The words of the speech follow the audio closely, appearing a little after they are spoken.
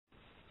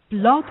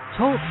Blog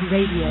Talk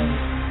Radio.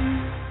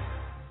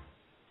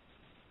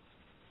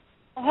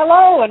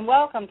 Hello and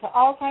welcome to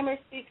Alzheimer's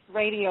Speaks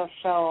radio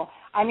show.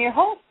 I'm your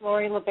host,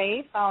 Lori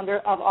LeBay, founder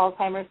of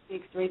Alzheimer's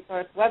Speaks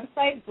resource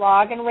website,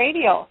 blog, and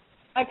radio.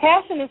 My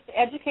passion is to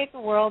educate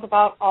the world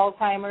about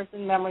Alzheimer's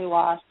and memory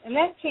loss, and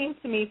that came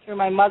to me through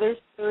my mother's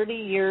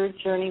 30-year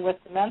journey with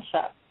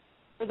dementia.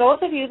 For those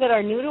of you that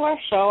are new to our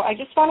show, I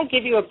just want to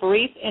give you a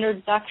brief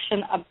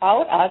introduction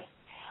about us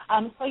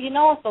so you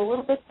know us a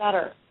little bit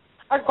better.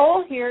 Our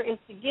goal here is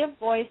to give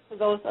voice to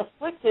those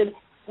afflicted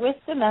with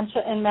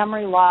dementia and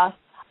memory loss,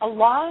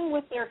 along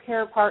with their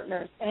care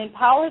partners, and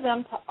empower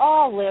them to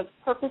all live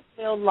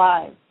purpose-filled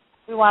lives.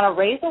 We want to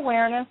raise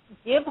awareness,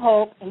 give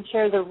hope, and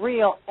share the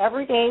real,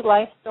 everyday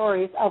life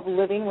stories of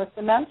living with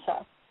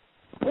dementia.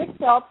 Rick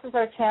Phelps is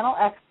our channel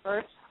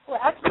expert who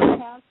actually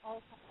has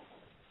Alzheimer's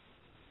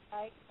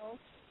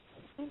diagnosed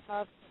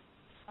of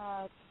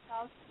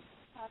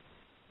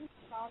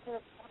founder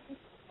of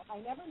I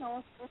never know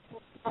if this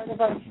will be part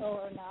of our show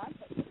or not,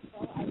 but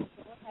still I will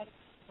go ahead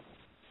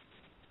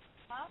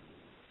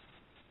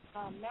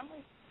and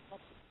memory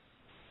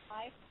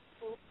five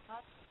food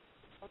that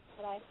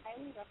I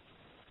highly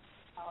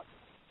recommend.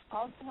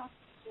 Also have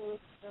to do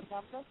is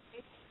remember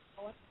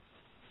people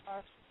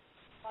are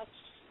such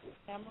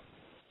memory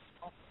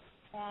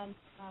and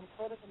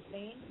go to the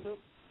main group.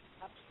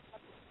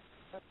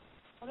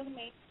 Go to the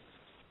main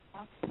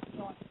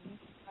join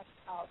check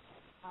out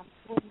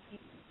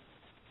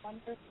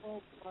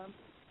wonderful warm.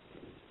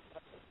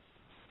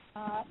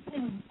 I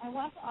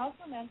want to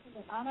also mention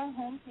that on our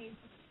homepage you can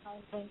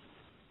find links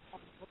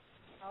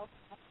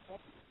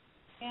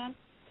and if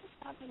you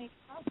have any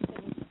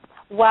questions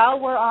while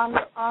we're on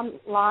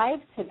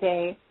live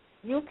today,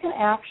 you can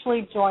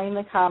actually join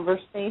the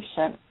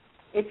conversation.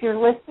 If you're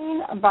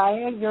listening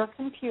via your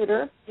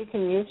computer, you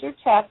can use your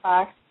chat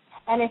box,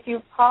 and if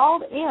you've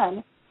called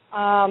in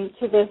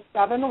to this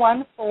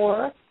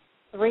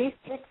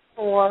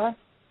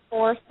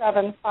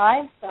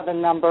 714-364-4757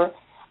 number,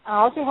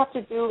 all you have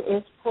to do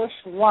is push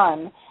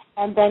 1,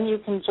 and then you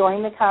can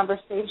join the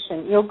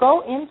conversation. You'll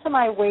go into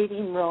my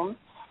waiting room,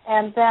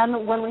 and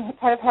then when we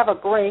kind of have a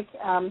break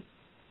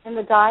in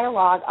the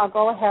dialogue, I'll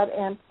go ahead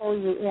and pull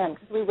you in,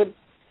 because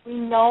we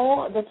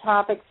know the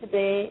topic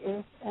today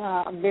is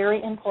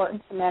very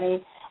important to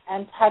many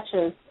and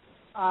touches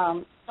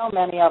so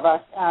many of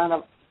us on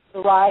a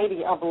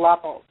variety of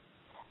levels.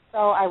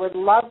 So I would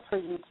love for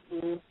you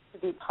to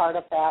be part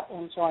of that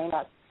and join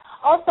us.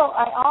 Also,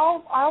 I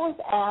always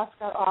ask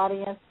our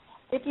audience,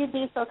 if you'd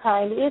be so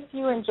kind, if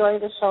you enjoy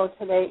the show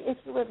today, if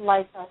you would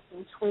like us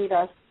and tweet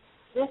us.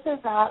 This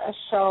is not a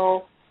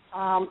show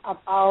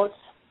about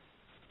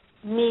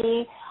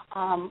me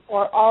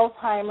or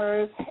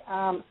Alzheimer's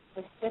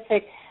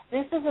specific.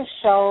 This is a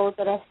show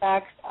that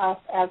affects us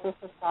as a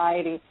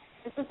society.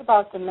 This is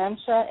about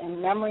dementia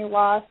and memory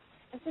loss.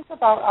 This is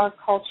about our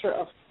culture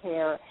of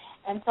care.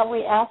 And so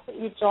we ask that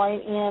you join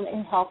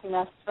in helping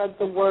us spread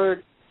the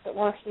word that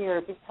we're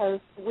here, because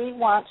we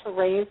want to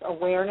raise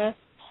awareness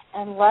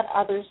and let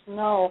others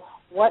know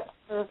what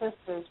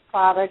services,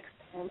 products,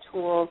 and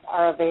tools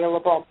are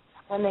available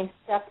when they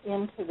step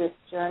into this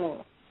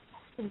journey.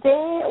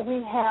 Today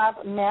we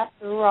have Matt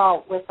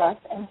Burrell with us,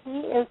 and he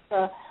is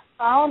the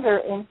founder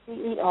and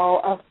CEO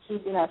of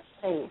Keeping Us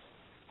Safe.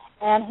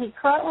 And he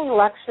currently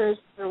lectures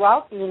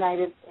throughout the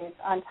United States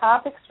on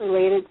topics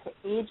related to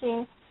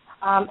aging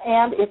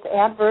and its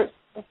adverse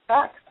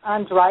effects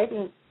on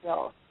driving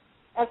skills.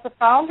 As the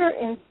founder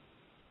in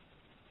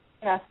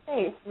Keeping Us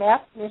Safe,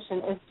 Matt's mission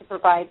is to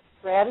provide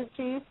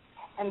strategies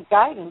and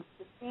guidance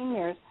to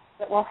seniors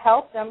that will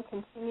help them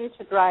continue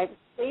to drive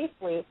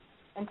safely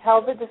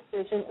until the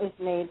decision is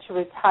made to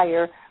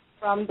retire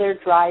from their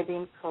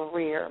driving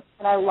career.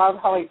 And I love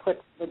how he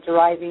puts the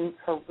driving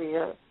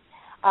career.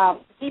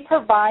 He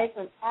provides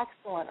an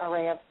excellent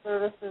array of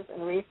services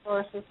and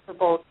resources for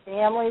both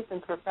families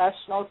and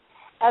professionals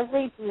as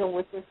they deal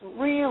with this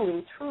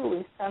really,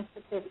 truly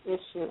sensitive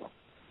issue.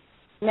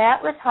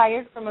 Matt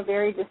retired from a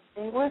very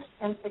distinguished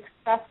and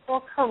successful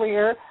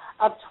career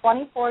of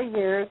 24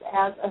 years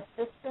as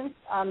Assistant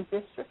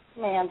District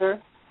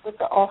Commander with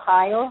the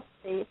Ohio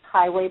State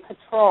Highway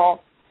Patrol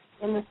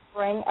in the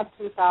spring of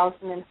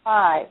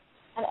 2005.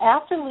 And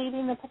after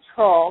leaving the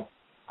patrol,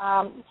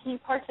 he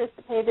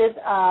participated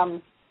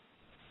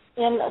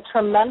in a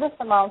tremendous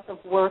amounts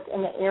of work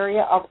in the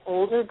area of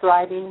older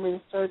driving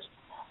research,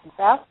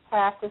 best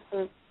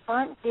practices,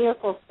 current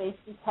vehicle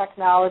safety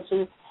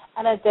technology,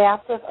 and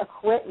adaptive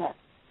equipment.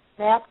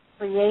 Matt's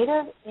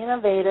creative,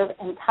 innovative,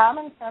 and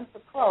common sense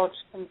approach,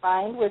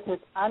 combined with his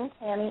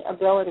uncanny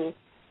ability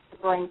to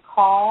bring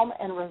calm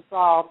and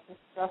resolve to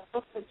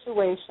stressful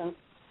situations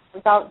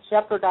without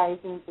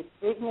jeopardizing the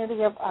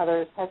dignity of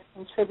others, has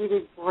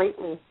contributed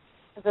greatly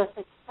to the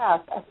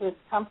success of his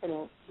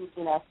company,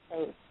 Keeping Us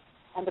Safe,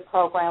 and the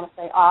programs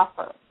they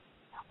offer.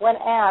 When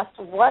asked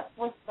what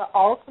was the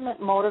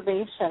ultimate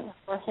motivation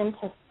for him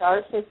to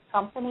start his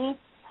company,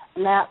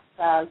 Matt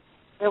says,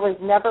 there was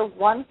never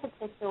one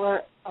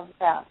particular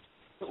event.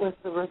 It was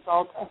the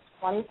result of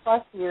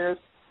 20-plus years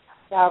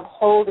of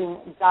holding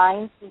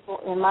dying people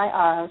in my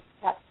arms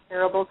at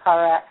terrible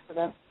car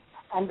accidents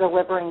and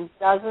delivering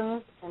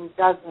dozens and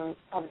dozens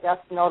of death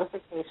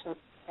notifications to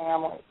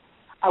families.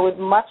 I would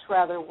much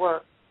rather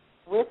work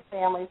with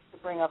families to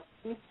bring a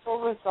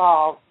peaceful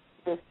resolve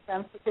to this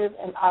sensitive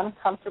and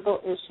uncomfortable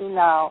issue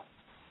now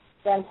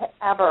than to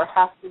ever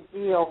have to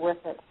deal with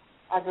it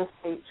as a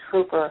state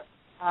trooper,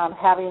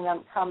 having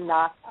them come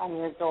knock on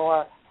your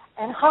door.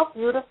 And how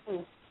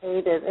beautifully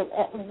stated.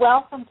 And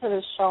welcome to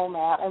the show,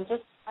 Matt. I'm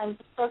just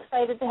so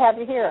excited to have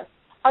you here.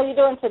 How are you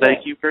doing today?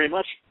 Thank you very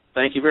much.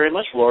 Thank you very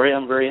much, Lori.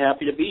 I'm very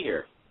happy to be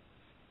here.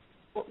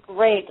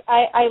 Great.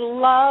 I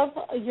love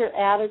your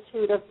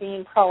attitude of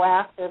being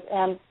proactive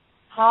and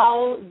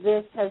how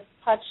this has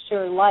touched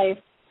your life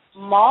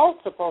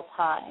multiple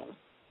times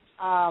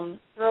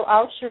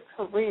throughout your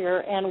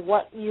career and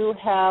what you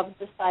have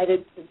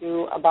decided to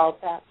do about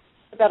that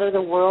to better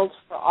the world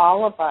for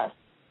all of us.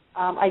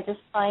 I just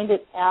find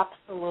it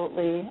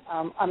absolutely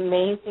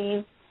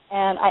amazing,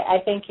 and I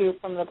thank you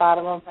from the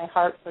bottom of my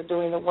heart for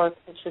doing the work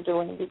that you're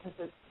doing because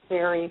it's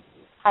very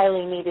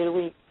highly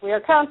needed. We are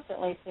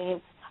constantly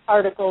seeing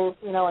articles,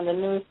 in the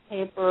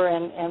newspaper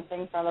and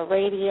things on the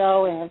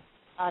radio and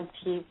on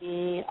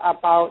TV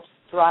about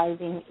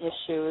driving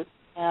issues,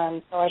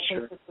 and so I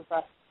think this is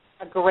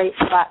a great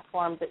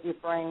platform that you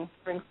bring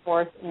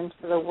forth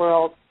into the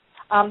world.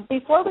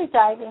 Before we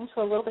dive into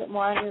a little bit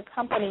more on your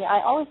company,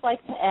 I always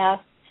like to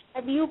ask,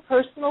 have you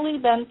personally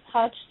been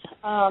touched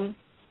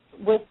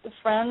with the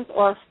friends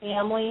or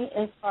family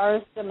as far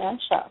as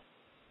dementia?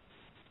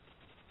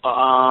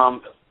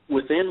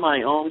 Within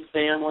my own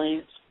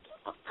family,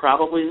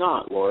 probably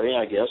not, Lori,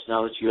 I guess,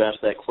 now that you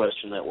asked that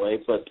question that way.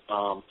 But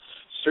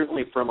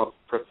certainly from a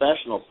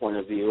professional point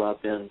of view,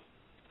 I've been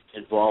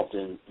involved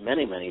in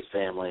many, many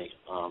family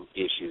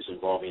issues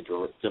involving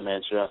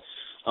dementia,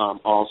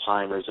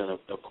 Alzheimer's, and,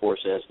 of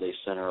course, as they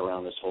center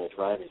around this whole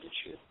driving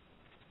issue.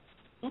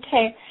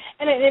 Okay,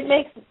 and it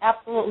makes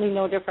absolutely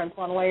no difference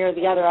one way or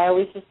the other. I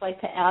always just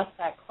like to ask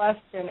that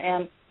question,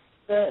 and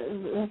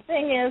the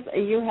thing is,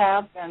 you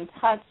have been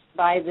touched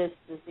by this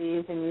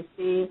disease, and you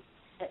see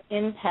the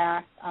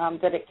impact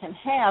that it can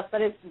have,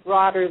 but it's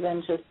broader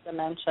than just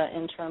dementia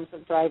in terms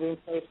of driving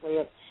safely.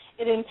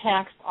 It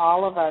impacts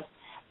all of us.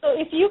 So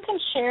if you can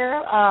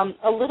share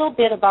a little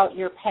bit about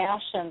your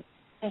passion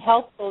to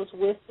help those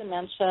with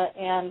dementia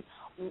and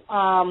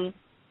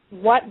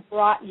what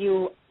brought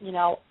you,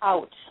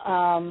 out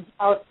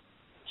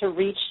to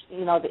reach,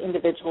 the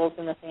individuals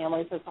and the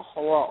families as a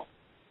whole.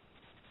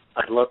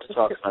 I'd love to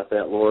talk about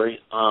that, Lori.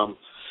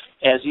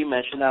 As you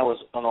mentioned, I was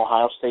an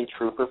Ohio State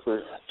Trooper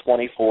for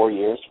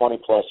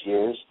 20-plus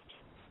years.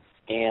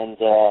 And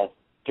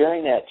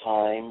during that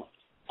time,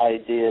 I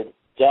did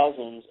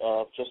dozens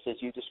of, just as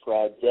you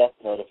described, death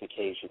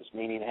notifications,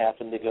 meaning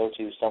having to go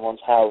to someone's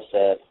house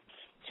at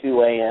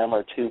 2 a.m.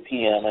 or 2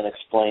 p.m. and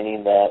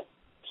explaining that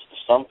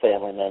some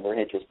family member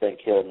had just been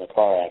killed in a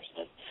car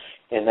accident.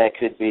 And that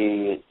could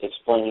be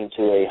explaining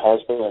to a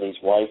husband that his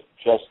wife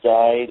just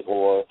died,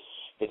 or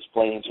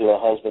explaining to a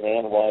husband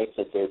and wife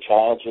that their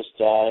child just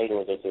died,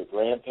 or that their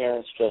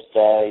grandparents just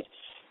died,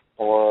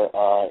 or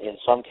in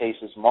some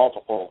cases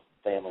multiple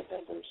family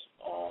members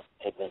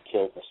had been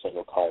killed in a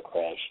single car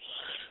crash.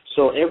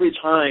 So every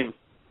time,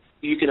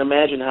 you can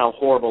imagine how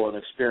horrible an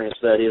experience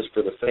that is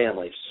for the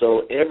family.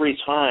 So every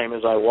time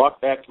as I walked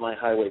back to my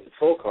highway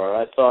patrol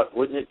car, I thought,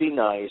 wouldn't it be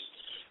nice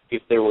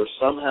if there were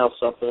somehow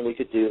something we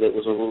could do that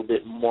was a little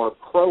bit more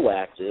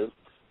proactive,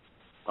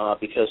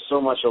 because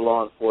so much of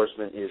law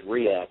enforcement is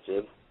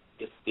reactive.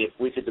 If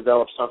we could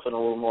develop something a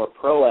little more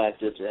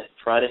proactive to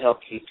try to help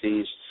keep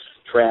these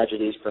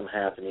tragedies from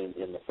happening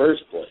in the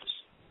first place.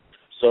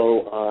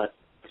 So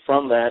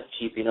from that,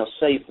 Keeping Us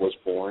Safe was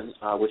born,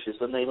 which is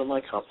the name of my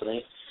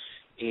company.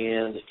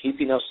 And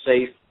Keeping Us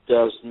Safe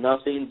does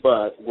nothing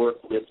but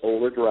work with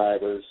older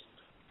drivers,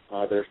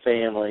 their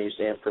families,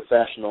 and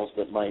professionals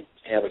that might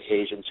have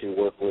occasion to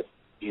work with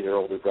either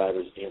older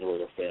drivers and or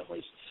their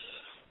families.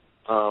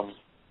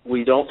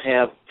 We don't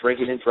have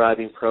drinking and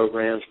driving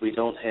programs. We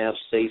don't have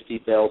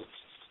safety belt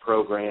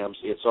programs.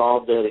 It's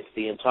all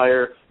the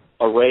entire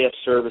array of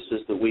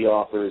services that we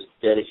offer is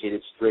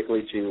dedicated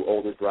strictly to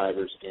older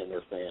drivers and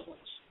their families.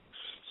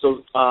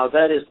 So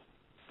that is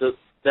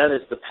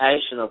the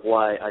passion of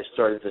why I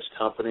started this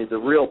company. The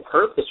real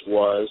purpose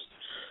was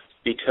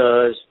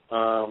because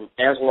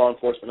as a law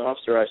enforcement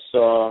officer, I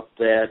saw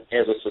that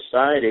as a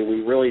society,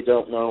 we really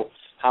don't know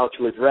how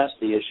to address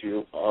the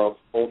issue of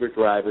older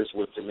drivers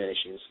with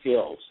diminishing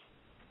skills.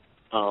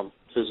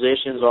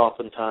 Physicians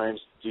oftentimes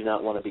do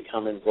not want to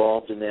become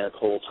involved in that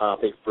whole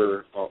topic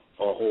for a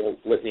whole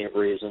litany of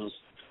reasons.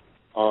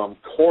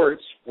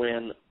 Courts,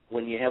 when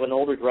you have an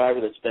older driver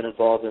that's been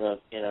involved in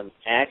an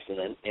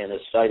accident and is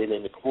cited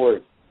into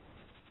court,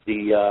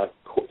 the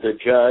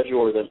judge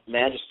or the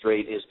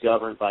magistrate is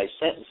governed by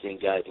sentencing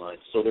guidelines.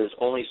 So there's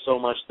only so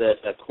much that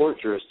a court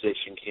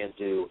jurisdiction can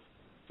do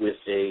with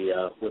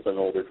an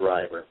older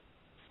driver.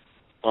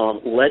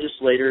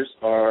 Legislators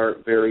are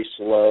very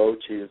slow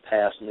to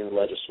pass new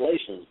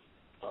legislation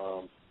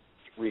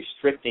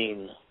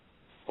restricting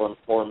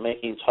or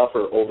making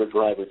tougher older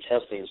driver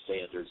testing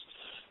standards.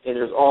 And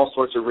there's all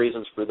sorts of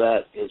reasons for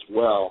that as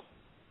well.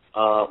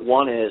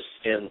 One is,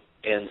 and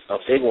a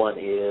big one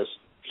is,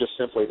 just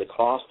simply the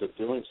cost of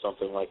doing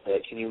something like that.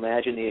 Can you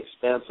imagine the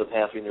expense of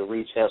having to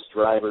retest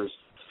drivers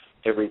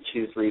every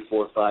 2, 3,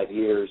 4, 5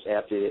 years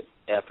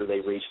after they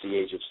reach the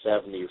age of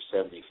 70 or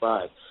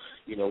 75?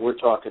 We're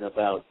talking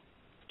about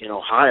in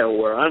Ohio,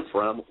 where I'm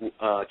from,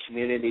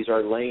 communities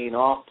are laying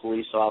off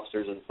police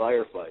officers and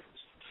firefighters.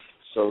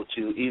 So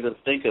to even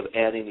think of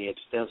adding the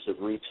expense of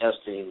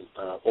retesting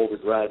older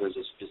drivers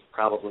is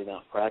probably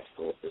not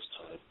practical at this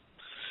time.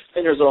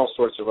 And there's all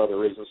sorts of other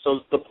reasons. So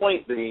the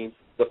point being,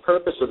 the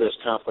purpose of this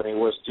company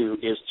is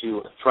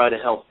to try to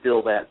help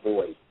fill that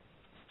void,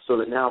 so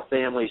that now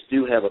families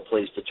do have a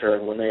place to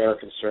turn when they are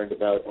concerned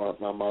about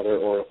a mother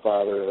or a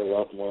father or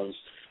loved one's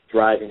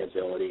driving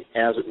ability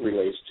as it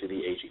relates to the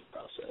aging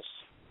process.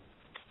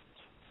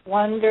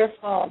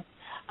 Wonderful.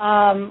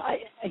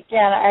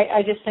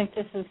 I just think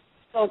this is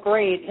so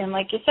great. And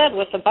like you said,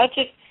 with the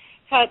budget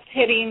cuts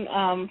hitting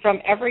from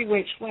every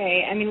which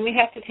way, I mean, we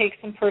have to take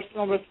some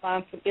personal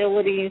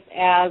responsibilities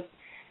as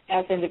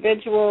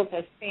individuals,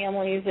 as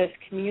families, as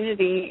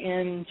community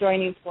in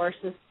joining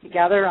forces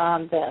together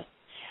on this.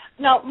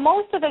 Now,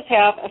 most of us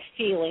have a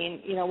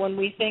feeling, when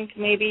we think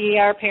maybe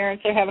our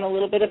parents are having a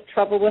little bit of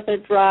trouble with their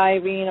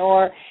driving,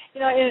 or,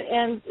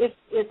 and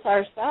it's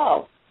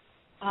ourselves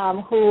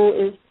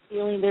who is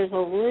feeling there's a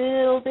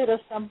little bit of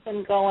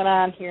something going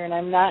on here, and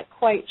I'm not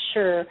quite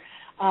sure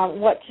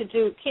what to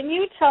do. Can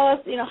you tell us,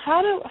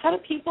 how do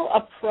people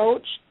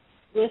approach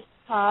this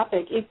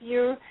topic?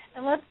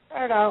 And let's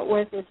start out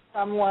with if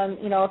someone,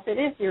 if it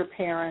is your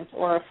parent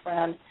or a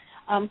friend,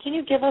 can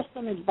you give us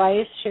some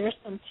advice, share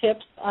some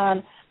tips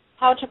on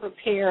how to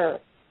prepare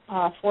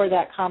for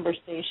that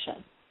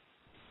conversation?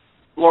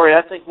 Lori,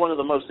 I think one of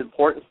the most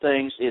important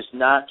things is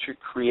not to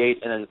create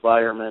an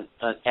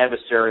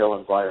adversarial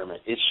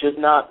environment. It should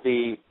not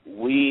be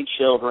we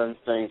children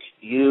think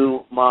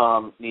you,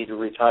 mom, need to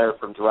retire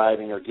from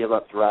driving or give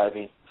up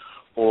driving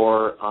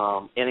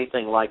or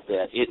anything like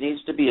that. It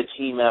needs to be a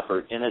team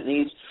effort, and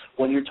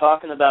when you're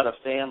talking about a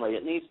family,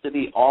 it needs to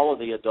be all of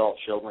the adult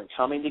children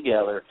coming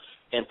together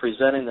and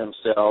presenting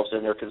themselves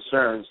and their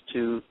concerns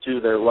to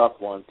their loved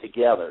one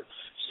together,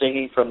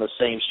 singing from the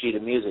same sheet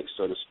of music,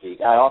 so to speak.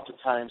 I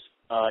oftentimes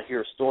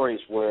hear stories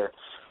where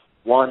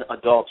one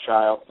adult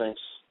child thinks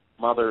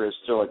mother is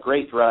still a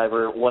great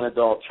driver, one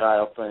adult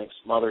child thinks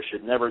mother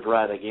should never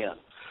drive again.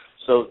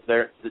 So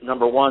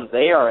number one,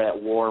 they are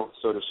at war,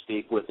 so to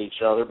speak, with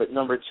each other. But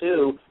number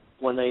two,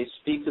 when they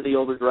speak to the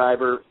older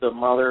driver, the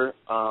mother,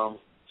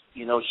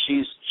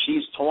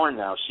 she's torn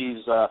now.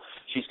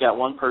 She's got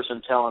one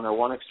person telling her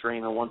one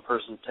extreme and one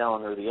person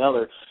telling her the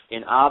other,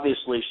 and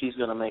obviously she's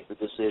going to make the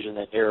decision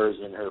that errs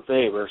in her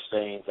favor,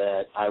 saying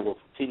that I will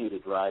continue to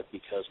drive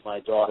because my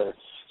daughter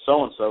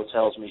so-and-so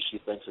tells me she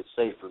thinks it's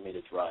safe for me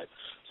to drive.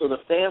 So the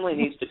family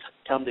needs to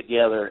come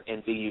together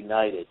and be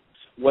united.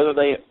 Whether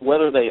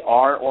they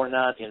are or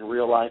not in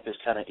real life is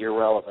kind of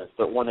irrelevant,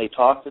 but when they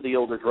talk to the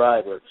older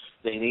driver,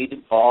 they need to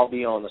all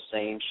be on the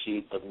same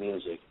sheet of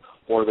music,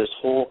 or this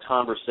whole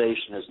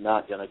conversation is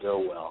not going to go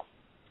well.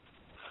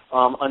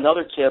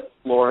 Another tip,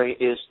 Lori,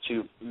 is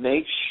to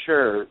make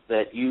sure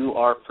that you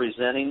are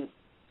presenting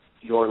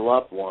your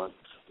loved one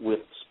with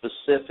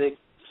specific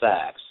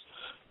facts.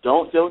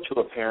 Don't go to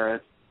a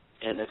parent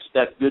and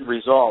expect good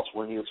results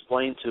when you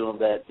explain to them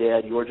that,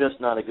 Dad, you're just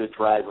not a good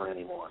driver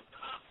anymore,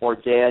 or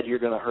Dad, you're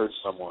going to hurt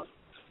someone.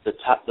 The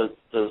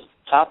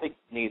topic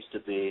needs to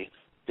be,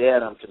 Dad,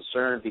 I'm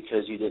concerned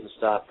because you didn't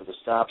stop for the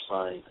stop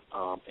sign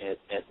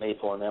at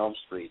Maple and Elm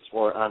Streets,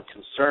 or I'm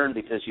concerned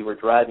because you were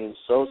driving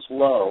so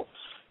slow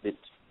that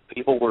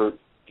you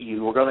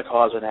were going to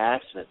cause an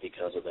accident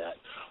because of that.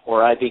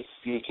 Or I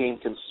became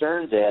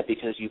concerned, Dad,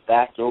 because you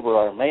backed over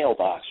our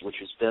mailbox, which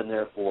has been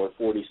there for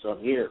 40-some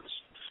years.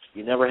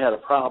 You never had a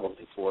problem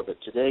before, but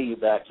today you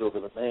backed over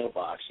the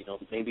mailbox.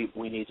 Maybe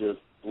we need to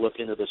look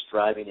into this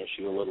driving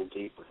issue a little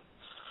deeper.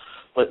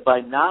 But by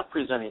not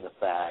presenting the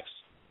facts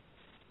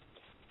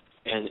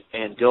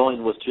and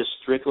going with just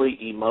strictly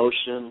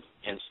emotion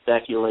and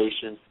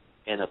speculation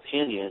and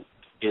opinion,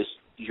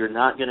 you're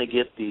not going to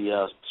get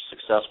the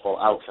successful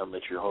outcome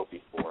that you're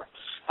hoping for.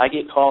 I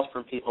get calls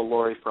from people,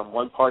 Lori, from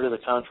one part of the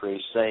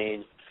country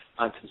saying,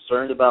 I'm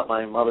concerned about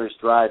my mother's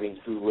driving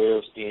who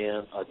lives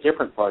in a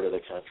different part of the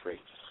country.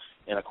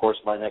 And, of course,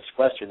 my next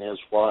question is,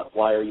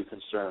 why are you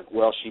concerned?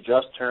 Well, she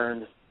just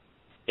turned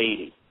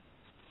 80.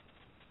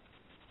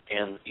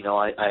 And,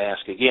 I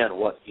ask again,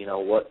 what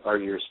are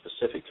your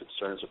specific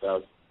concerns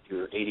about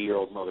your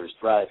 80-year-old mother's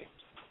driving?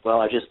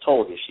 Well, I just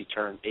told you she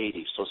turned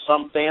 80. So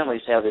some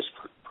families have this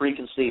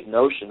preconceived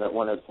notion that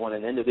when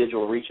an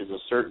individual reaches a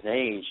certain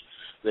age,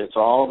 that it's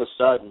all of a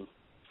sudden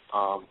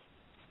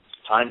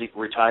time to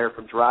retire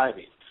from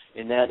driving,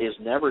 and that is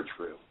never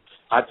true.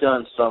 I've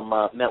done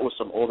met with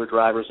some older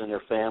drivers and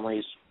their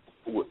families.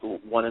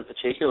 One in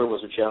particular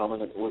was a gentleman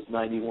that was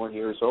 91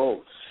 years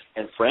old,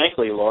 and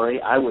frankly, Lori,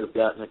 I would have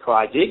gotten in the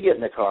car. I did get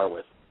in the car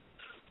with him,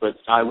 But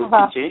I would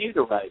continue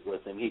to ride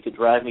with him. He could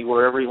drive me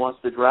wherever he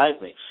wants to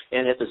drive me.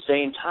 And at the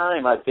same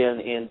time, I've been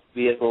in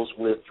vehicles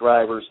with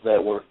drivers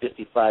that were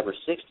 55 or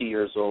 60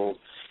 years old,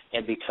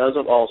 and because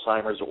of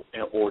Alzheimer's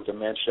or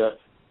dementia,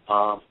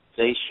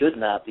 they should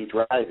not be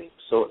driving.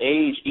 So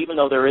age, even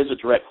though there is a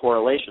direct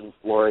correlation,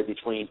 Lori,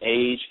 between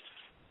age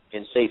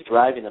and safe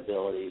driving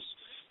abilities,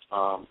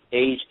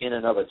 age in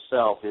and of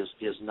itself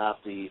should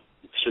not be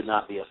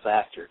a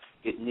factor.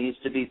 It needs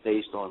to be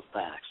based on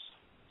facts.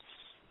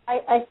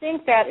 I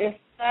think that is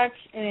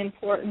such an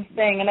important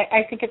thing, and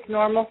I think it's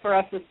normal for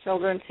us as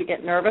children to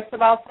get nervous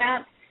about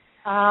that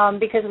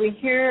because we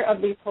hear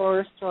of these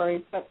horror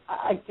stories. But,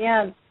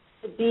 again,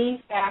 to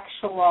be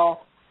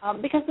factual,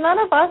 because none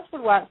of us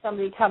would want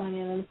somebody coming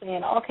in and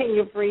saying, okay,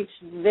 you've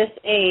reached this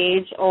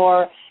age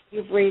or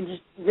you've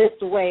reached this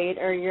weight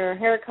or your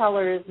hair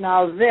color is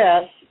now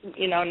this,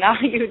 now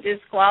you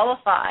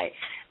disqualify.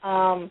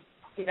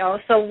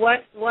 So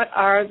what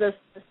are the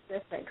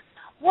specifics?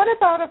 What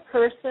about a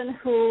person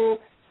who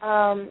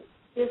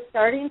is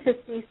starting to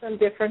see some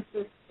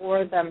differences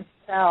for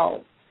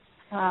themselves?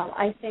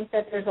 I think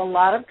that there's a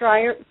lot of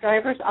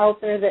drivers out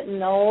there that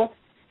know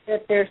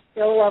that their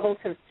skill levels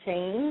have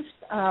changed,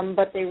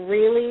 but they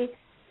really,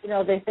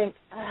 they think,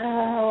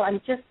 oh,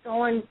 I'm just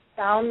going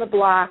down the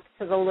block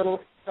to the little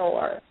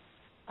store,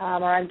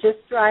 or I'm just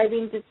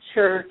driving to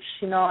church.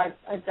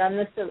 I've done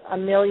this a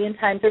million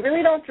times. I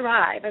really don't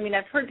drive. I mean,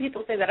 I've heard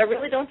people say that. I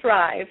really don't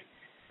drive.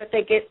 But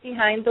they get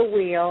behind the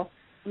wheel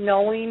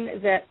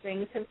knowing that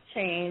things have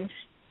changed.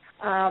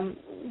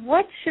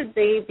 What should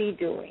they be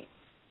doing?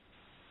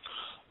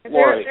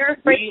 Lori,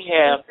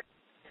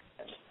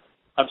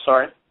 I'm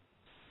sorry?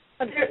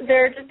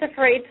 They're just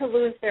afraid to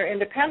lose their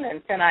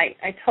independence, and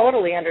I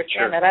totally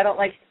understand that. I don't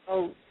like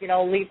to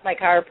go, leave my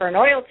car for an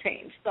oil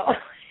change. So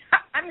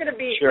I'm going to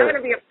be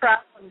a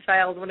problem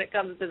child when it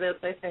comes to this,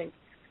 I think.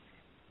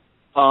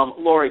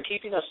 Lori,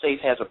 Keeping Us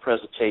Safe has a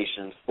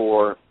presentation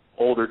for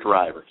older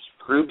drivers,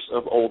 groups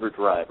of older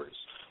drivers,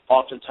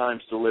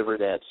 oftentimes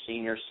delivered at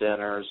senior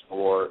centers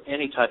or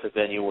any type of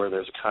venue where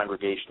there's a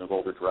congregation of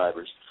older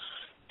drivers.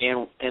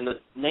 And the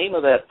name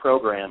of that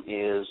program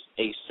is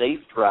A Safe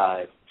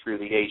Drive Through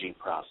the Aging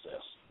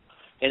Process.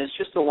 And it's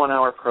just a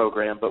 1-hour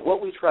program, but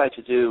what we try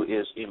to do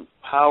is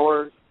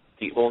empower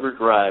the older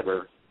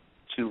driver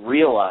to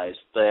realize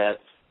that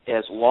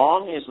as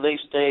long as they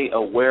stay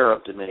aware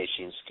of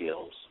diminishing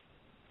skills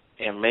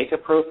and make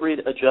appropriate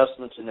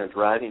adjustments in their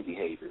driving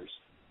behaviors,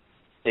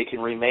 they can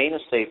remain a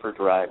safer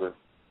driver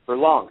for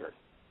longer.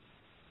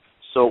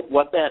 So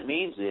what that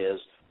means is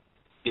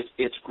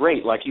it's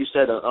great. Like you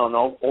said, an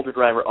older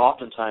driver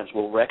oftentimes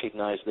will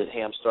recognize that,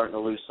 hey, I'm starting to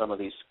lose some of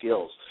these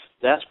skills.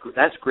 That's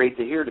great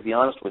to hear, to be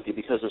honest with you,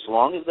 because as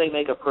long as they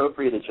make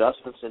appropriate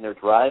adjustments in their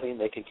driving,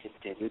 they can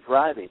continue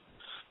driving.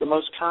 The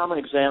most common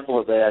example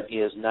of that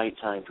is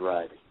nighttime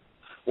driving.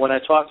 When I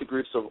talk to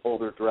groups of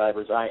older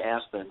drivers, I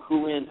ask them,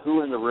 who in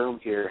the room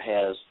here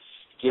has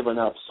given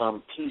up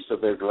some piece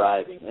of their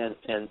driving?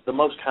 And the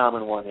most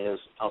common one is,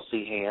 I'll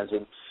see hands,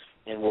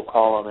 and we'll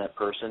call on that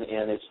person,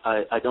 and it's,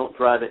 I don't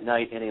drive at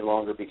night any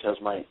longer because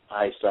my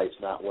eyesight's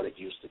not what it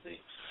used to be.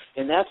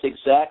 And that's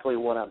exactly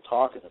what I'm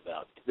talking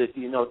about. That,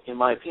 in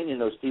my opinion,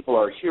 those people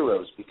are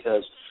heroes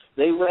because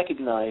they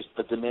recognize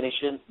the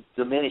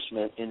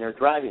diminishment in their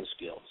driving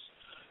skills.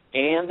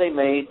 And they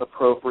made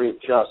appropriate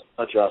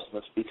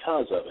adjustments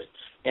because of it.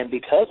 And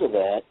because of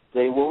that,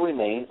 they will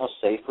remain a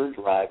safer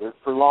driver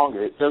for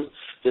longer.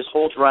 This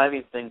whole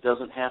driving thing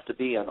doesn't have to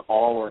be an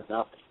all or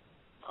nothing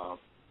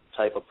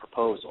type of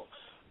proposal.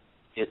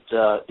 If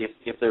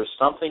there's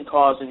something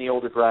causing the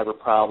older driver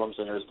problems,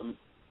 and there's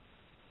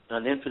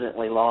an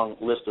infinitely long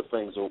list of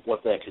things of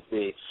what that could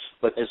be,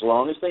 but as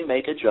long as they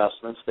make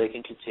adjustments, they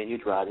can continue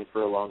driving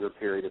for a longer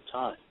period of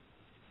time.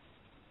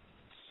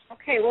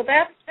 Okay, well,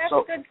 that's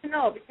good to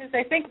know, because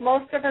I think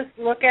most of us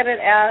look at it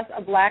as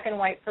a black and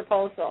white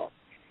proposal.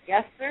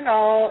 Yes or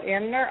no,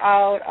 in or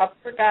out, up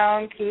or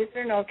down, keys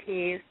or no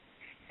keys.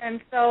 And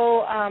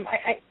so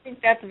I think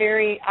that's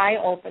very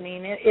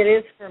eye-opening. It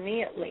is for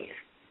me, at least,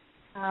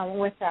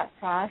 with that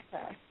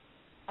process.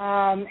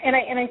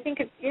 And I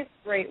think it is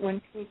great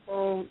when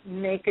people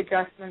make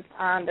adjustments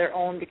on their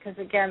own because,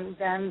 again,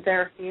 then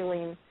they're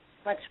feeling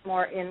much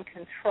more in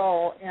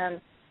control.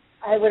 And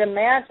I would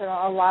imagine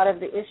a lot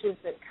of the issues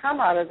that come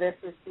out of this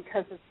is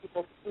because of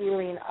people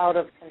feeling out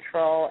of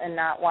control and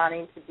not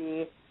wanting to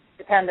be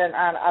dependent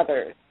on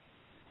others.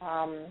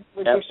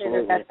 Would you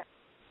say that's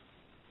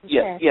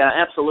okay? Yeah,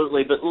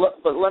 absolutely. But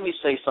let me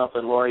say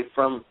something, Lori.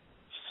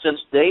 Since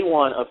day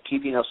one of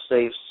Keeping Us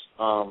Safe's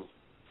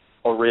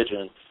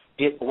origin,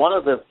 one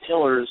of the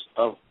pillars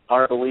of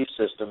our belief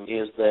system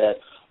is that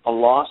a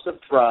loss of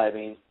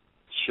driving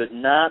should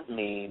not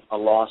mean a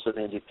loss of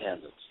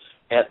independence.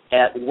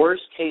 At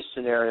worst case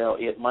scenario,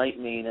 it might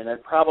mean, and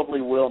it probably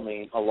will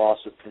mean, a loss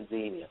of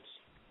convenience.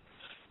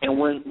 And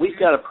when we've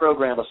got a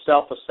program, a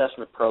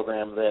self-assessment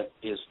program that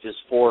is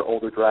for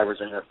older drivers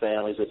and their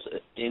families, it's an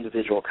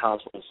individual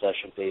counseling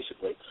session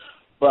basically.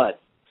 But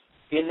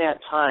in that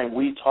time,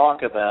 we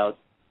talk about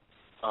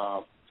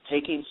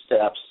taking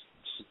steps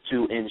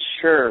to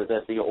ensure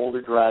that the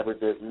older driver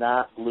does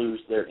not lose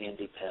their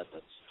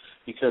independence,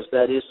 because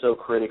that is so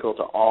critical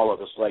to all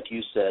of us. Like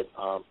you said,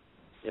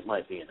 it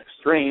might be an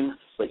extreme,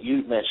 but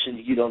you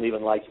mentioned you don't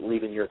even like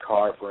leaving your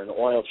car for an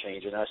oil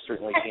change, and I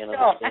certainly can't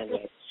understand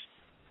that.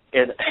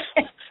 And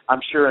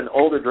I'm sure an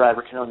older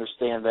driver can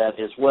understand that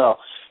as well.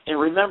 And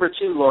remember,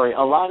 too, Lori,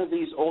 a lot of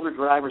these older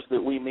drivers that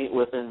we meet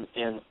with and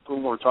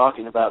whom we're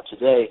talking about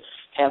today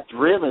have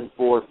driven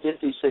for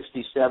 50,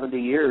 60, 70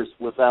 years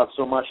without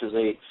so much as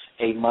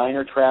a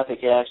minor traffic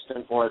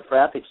accident or a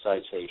traffic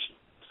citation.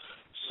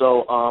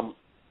 So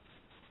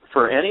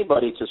for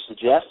anybody to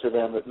suggest to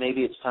them that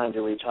maybe it's time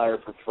to retire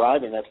from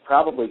driving, that's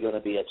probably going to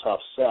be a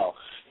tough sell.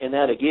 And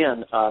that,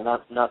 again,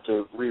 not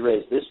to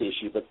re-raise this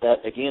issue, but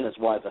that, again, is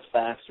why the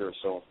facts are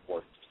so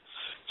important.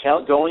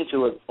 Going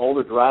to an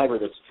older driver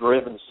that's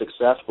driven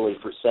successfully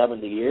for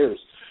 70 years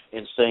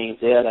and saying,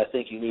 Dad, I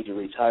think you need to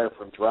retire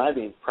from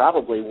driving,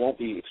 probably won't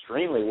be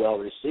extremely well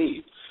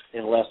received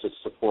unless it's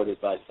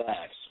supported by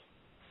facts.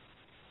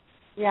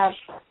 Yes.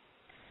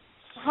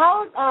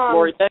 How,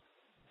 Lori,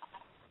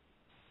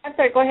 I'm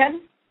sorry, go ahead.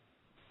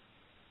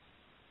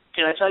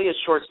 Can I tell you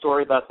a short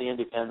story about the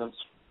independence?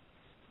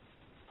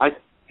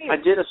 I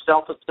did a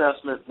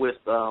self-assessment with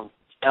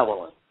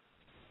Evelyn.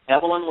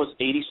 Evelyn was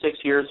 86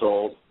 years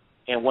old,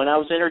 and when I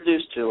was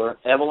introduced to her,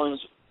 Evelyn's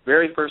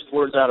very first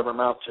words out of her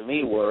mouth to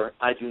me were,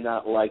 I do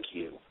not like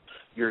you.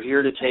 You're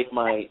here to take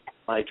my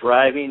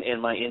driving and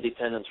my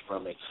independence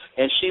from me.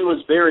 And she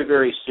was very,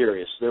 very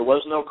serious. There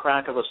was no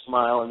crack of a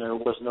smile, and there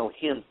was no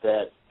hint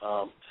that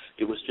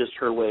it was just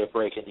her way of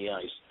breaking the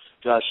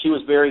ice. She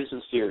was very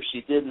sincere.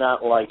 She did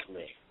not like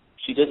me.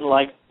 She didn't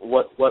like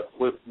what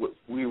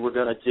we were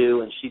going to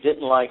do, and she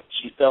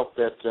felt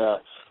that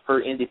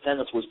her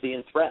independence was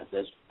being threatened,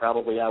 as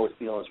probably I would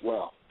feel as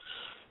well.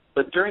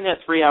 But during that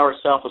 3-hour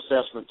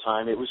self-assessment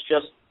time, it was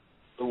just,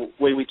 the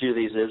way we do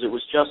these is, it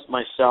was just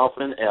myself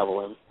and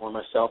Evelyn, or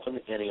myself and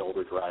any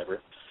older driver,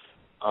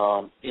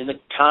 in the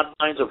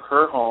confines of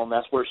her home.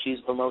 That's where she's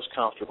the most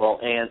comfortable,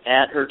 and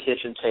at her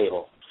kitchen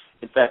table.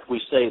 In fact, we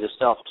say the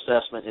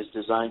self-assessment is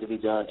designed to be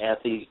done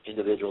at the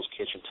individual's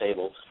kitchen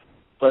table.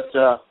 But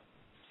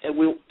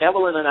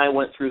Evelyn and I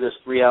went through this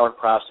 3-hour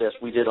process.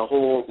 We did a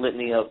whole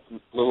litany of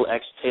little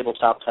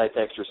tabletop-type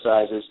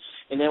exercises,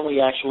 and then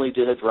we actually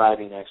did a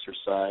driving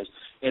exercise.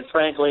 And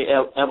frankly,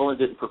 Evelyn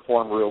didn't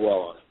perform real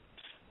well on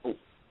it.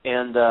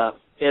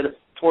 And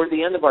toward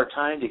the end of our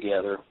time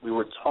together, we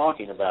were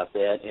talking about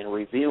that and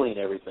reviewing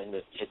everything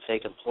that had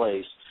taken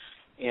place.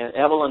 And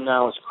Evelyn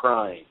now is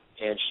crying.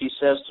 And she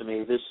says to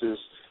me,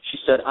 she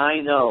said,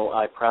 I know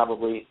I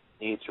probably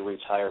need to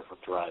retire from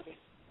driving.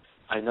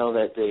 I know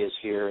that day is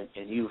here,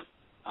 and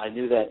I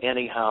knew that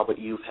anyhow, but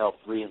you've helped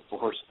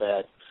reinforce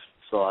that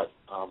thought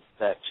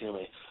back to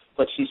me.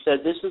 But she said,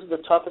 this is the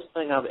toughest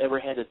thing I've ever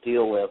had to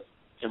deal with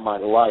in my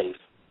life,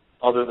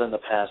 other than the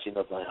passing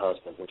of my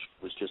husband, which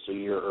was just a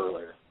year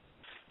earlier.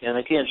 And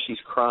again, she's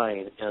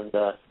crying, and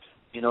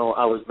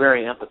I was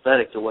very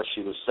empathetic to what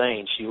she was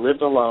saying. She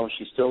lived alone.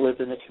 She still lived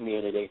in the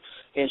community.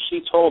 And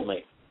she told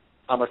me,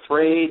 I'm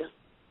afraid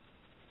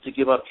to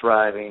give up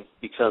driving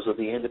because of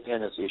the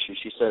independence issue.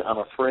 She said, I'm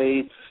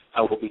afraid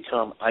I will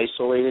become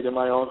isolated in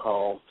my own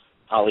home.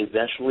 I'll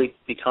eventually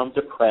become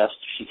depressed.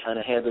 She kind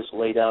of had this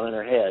laid out in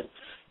her head.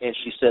 And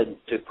she said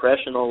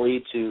depression will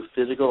lead to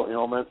physical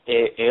ailments,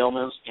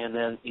 and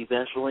then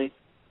eventually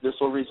this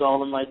will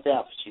result in my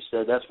death. She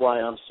said, that's why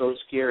I'm so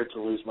scared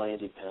to lose my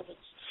independence.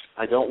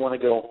 I don't want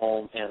to go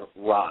home and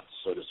rot,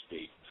 so to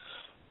speak.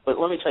 But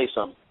let me tell you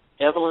something.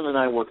 Evelyn and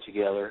I worked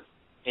together,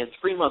 and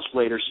 3 months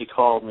later she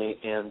called me,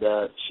 and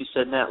she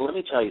said, Matt, let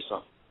me tell you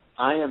something.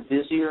 I am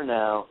busier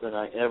now than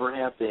I ever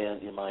have been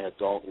in my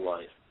adult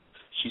life.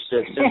 She said,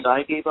 since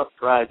I gave up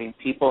driving,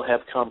 people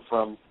have come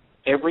from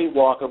every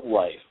walk of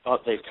life.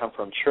 They've come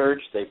from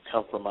church. They've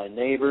come from my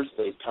neighbors.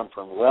 They've come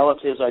from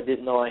relatives I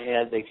didn't know I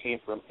had. They came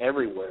from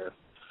everywhere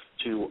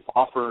to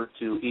offer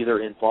to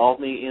either involve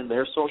me in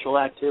their social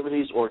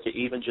activities or to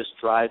even just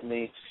drive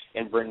me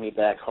and bring me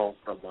back home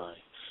from mine.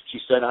 She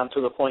said, I'm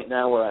to the point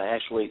now where I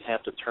actually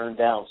have to turn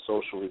down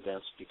social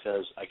events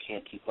because I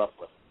can't keep up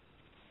with them.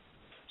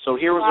 So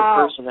here was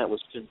a person that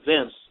was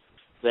convinced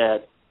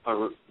that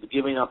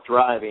giving up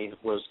driving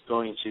was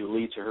going to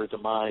lead to her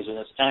demise, and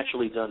it's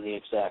actually done the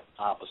exact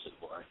opposite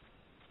for her.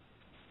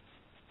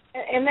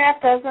 And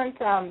that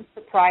doesn't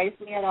surprise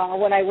me at all.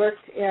 When I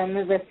worked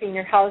in the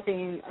senior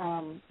housing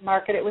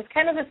market, it was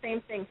kind of the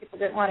same thing. People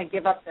didn't want to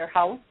give up their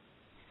house.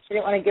 They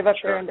didn't want to give up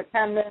their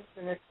independence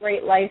and this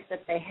great life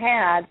that they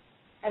had.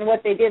 And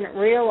what they didn't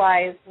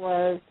realize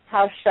was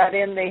how shut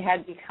in they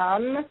had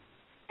become.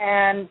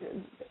 And,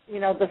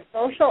 the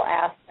social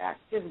aspect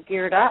just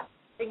geared up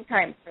big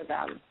time for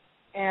them.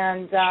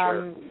 And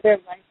their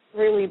life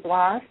really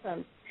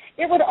blossomed.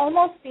 It would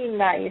almost be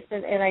nice,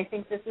 and I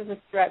think this is a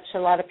stretch a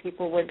lot of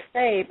people would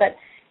say, but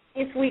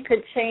if we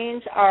could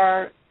change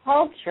our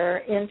culture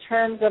in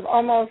terms of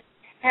almost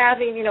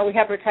having, we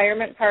have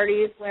retirement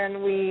parties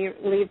when we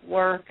leave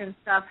work and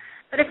stuff,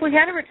 but if we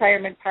had a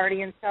retirement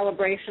party in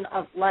celebration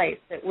of life,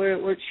 that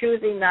we're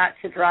choosing not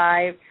to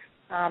drive,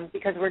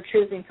 because we're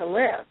choosing to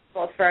live,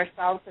 both for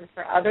ourselves and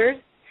for others,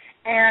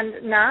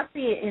 and not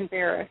be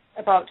embarrassed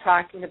about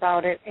talking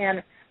about it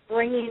and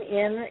bringing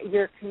in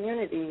your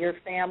community, your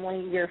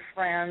family, your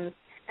friends,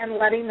 and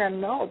letting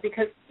them know,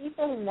 because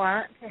people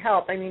want to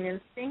help. I mean,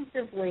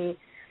 instinctively,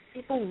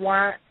 people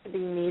want to be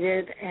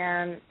needed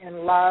and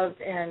loved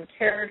and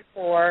cared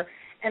for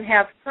and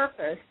have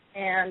purpose,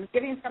 and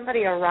giving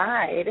somebody a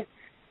ride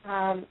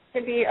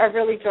can be a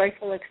really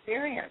joyful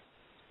experience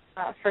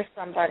for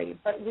somebody.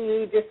 But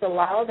we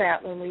disallow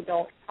that when we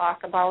don't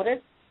talk about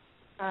it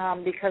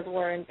because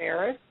we're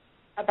embarrassed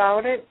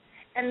about it.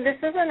 And this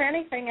isn't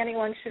anything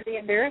anyone should be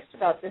embarrassed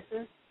about. This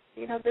is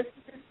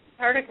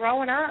part of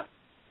growing up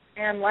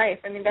and life.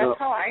 I mean, that's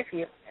how I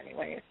feel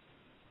anyways.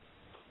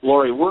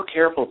 Lori, we're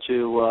careful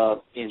to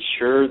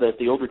ensure that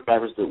the older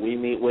drivers that we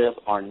meet with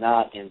are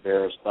not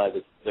embarrassed by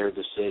their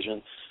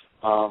decision.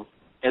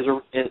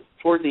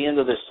 Toward the end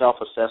of this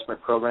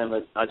self-assessment program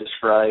that I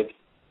described,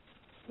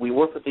 we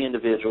work with the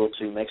individual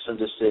to make some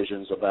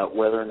decisions about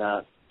whether or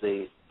not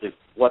the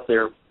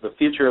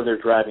future of their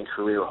driving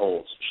career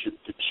holds.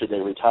 Should they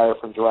retire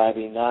from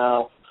driving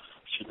now?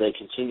 Should they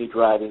continue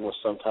driving with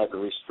some type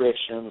of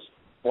restrictions?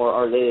 Or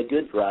are they a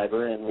good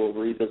driver, and we'll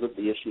revisit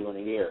the issue in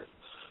a year?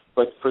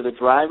 But for the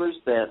drivers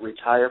that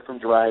retire from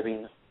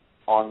driving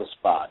on the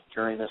spot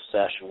during this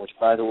session, which,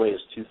 by the way,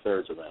 is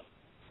two-thirds of them,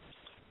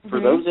 for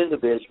those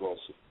individuals,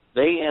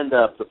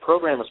 the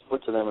program is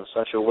put to them in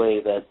such a way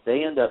that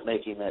they end up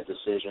making that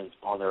decision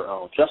on their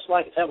own, just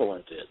like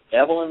Evelyn did.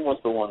 Evelyn was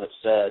the one that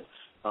said,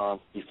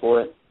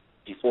 before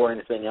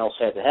anything else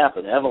had to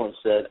happen, Evelyn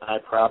said, I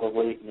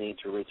probably need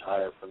to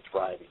retire from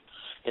driving.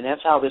 And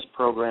that's how this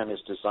program is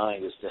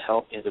designed, is to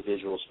help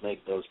individuals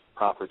make those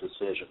proper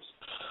decisions.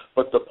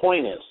 But the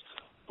point is,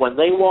 when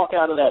they walk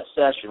out of that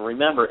session,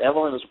 remember,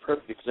 Evelyn is a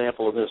perfect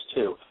example of this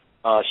too.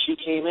 She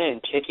came in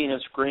kicking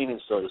and screaming,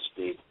 so to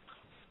speak.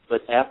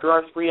 But after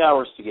our 3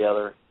 hours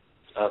together,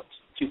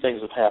 two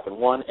things have happened.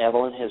 One,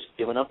 Evelyn has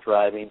given up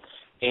driving,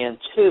 and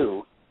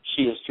two,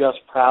 she is just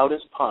proud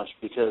as punch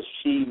because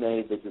she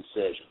made the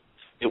decision.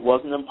 It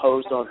wasn't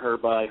imposed on her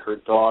by her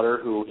daughter,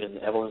 who in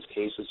Evelyn's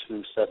case is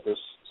who set this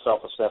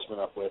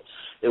self-assessment up with.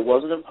 It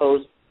wasn't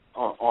imposed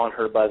on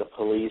her by the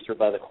police or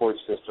by the court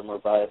system or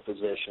by a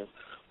physician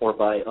or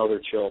by other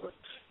children.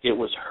 It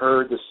was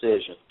her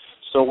decision.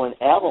 So when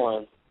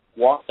Evelyn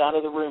walked out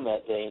of the room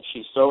that day, and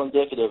she's so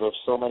indicative of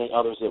so many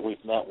others that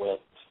we've met with,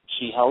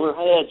 she held her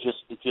head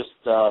just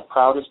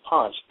proud as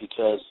punch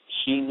because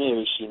she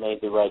knew she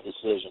made the right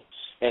decision,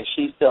 and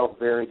she felt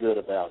very good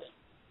about it.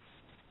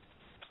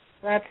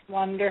 That's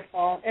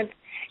wonderful.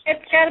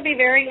 It's got to be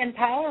very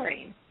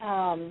empowering.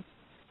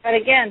 But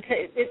again,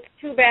 it's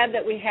too bad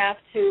that we have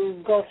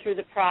to go through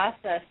the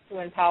process to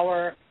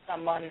empower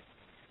someone.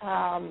 But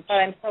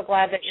I'm so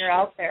glad that you're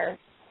out there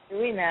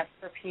doing that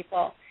for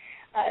people.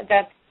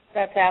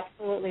 That's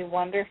absolutely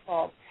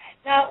wonderful.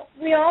 Now,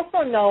 we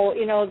also know,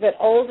 that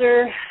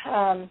older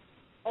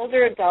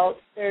adults,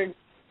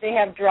 they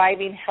have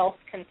driving health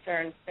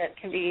concerns that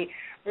can be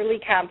really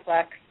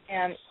complex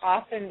and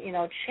often,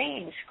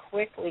 change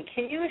quickly.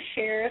 Can you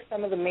share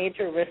some of the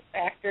major risk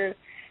factors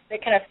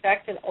that can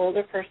affect an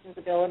older person's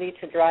ability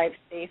to drive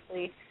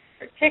safely,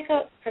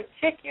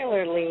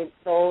 particularly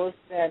those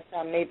that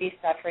may be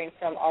suffering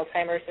from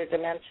Alzheimer's or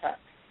dementia?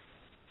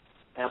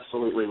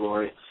 Absolutely,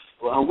 Lori.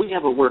 Well, we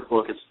have a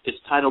workbook.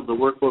 It's titled The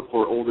Workbook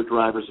for Older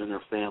Drivers and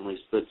Their Families.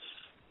 But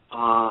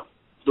the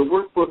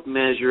workbook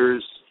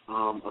measures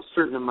a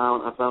certain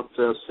amount, about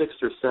 6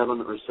 or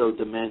 7 or so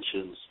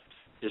dimensions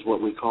is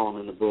what we call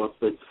them in the book.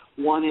 But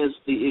one is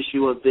the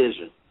issue of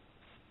vision.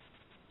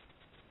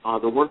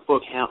 The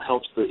workbook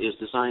is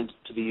designed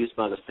to be used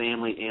by the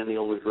family and the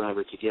older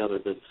driver together,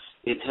 but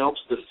it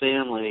helps the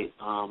family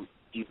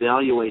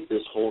evaluate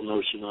this whole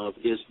notion of,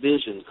 is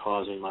vision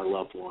causing my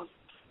loved one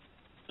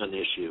an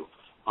issue?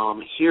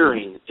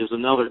 Hearing is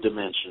another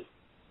dimension.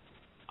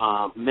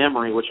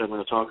 Memory, which I'm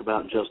going to talk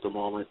about in just a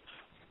moment.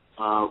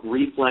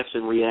 Reflex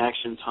and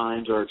reaction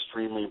times are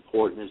extremely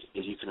important,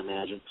 as you can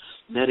imagine.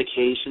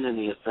 Medication and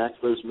the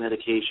effect those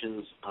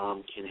medications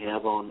can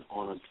have on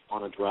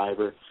a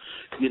driver.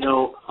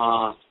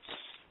 Not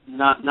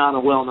a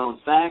well-known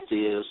fact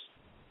is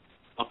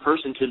a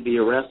person can be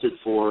arrested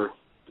for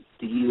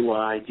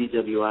DUI,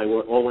 DWI,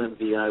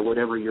 OMVI,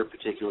 whatever your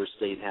particular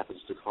state happens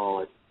to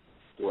call it,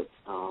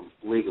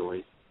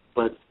 legally,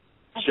 but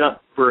just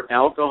for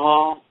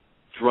alcohol,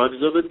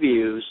 drugs of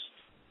abuse,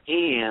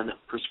 and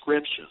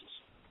prescriptions.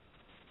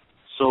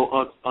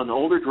 So an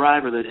older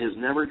driver that has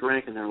never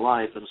drank in their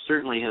life and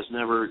certainly has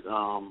never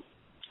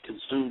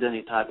consumed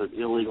any type of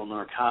illegal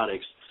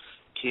narcotics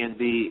can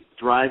be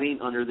driving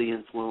under the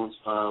influence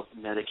of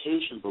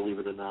medication, believe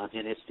it or not,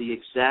 and it's the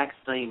exact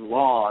same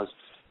laws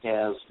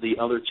as the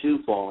other two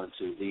fall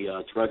into,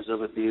 the drugs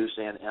of abuse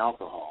and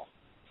alcohol.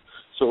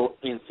 So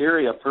in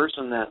theory, a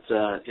person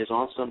that is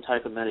on some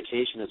type of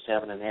medication that's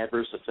having an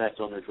adverse effect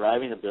on their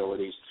driving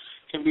abilities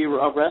can be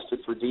arrested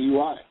for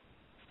DUI,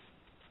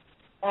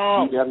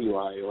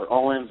 DWI, or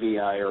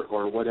OMVI,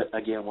 or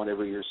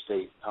whatever your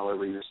state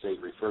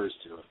refers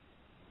to it.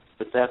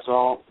 But that's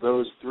all.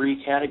 Those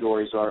three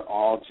categories are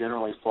all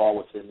generally fall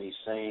within the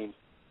same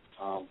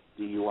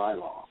DUI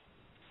law.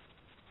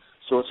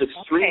 So it's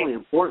extremely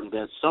important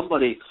that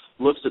somebody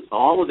looks at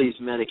all of these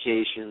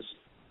medications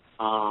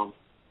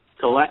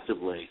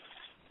collectively.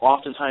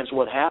 Oftentimes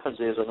what happens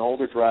is an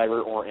older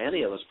driver, or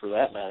any of us for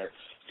that matter,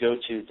 go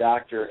to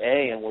Dr.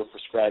 A and we're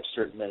prescribed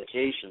certain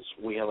medications.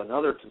 We have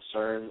another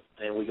concern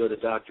and we go to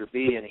Dr.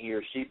 B and he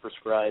or she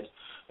prescribes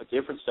a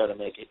different set of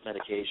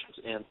medications,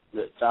 and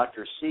the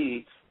Dr.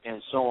 C,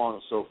 and so on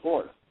and so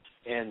forth.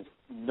 And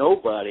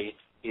nobody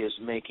is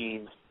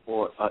making,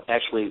 or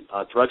actually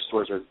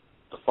drugstores or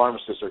the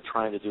pharmacists are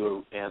trying to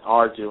do and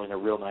are doing a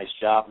real nice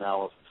job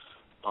now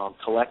of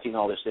collecting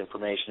all this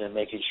information and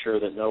making sure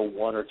that no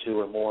one or two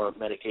or more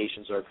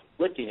medications are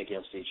conflicting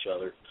against each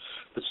other.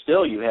 But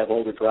still, you have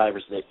older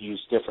drivers that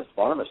use different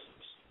pharmacies.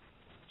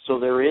 So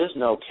there is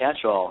no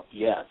catch-all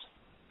yet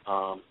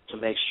to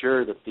make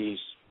sure that the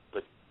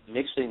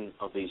mixing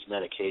of these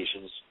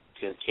medications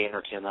can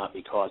or cannot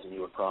be causing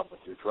you a problem with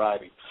your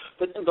driving.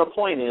 But the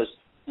point is,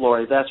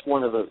 Lori, that's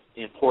one of the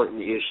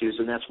important issues,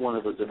 and that's one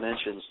of the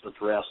dimensions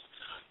addressed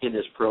in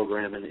this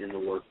program and in the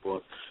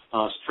workbook.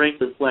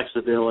 Strength and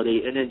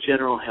flexibility, and then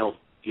general health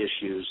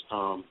issues.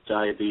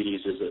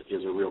 Diabetes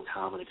is a real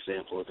common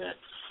example of that.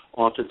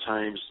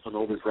 Oftentimes, an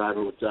older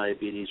driver with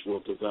diabetes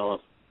will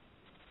develop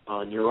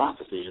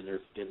neuropathy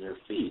in their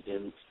feet,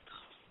 and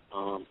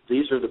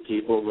these are the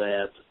people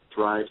that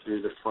drive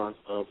through the front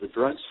of the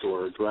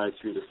drugstore or drive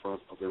through the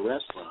front of the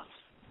restaurant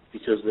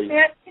because they.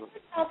 Can you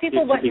tell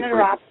people what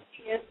neuropathy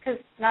is? Because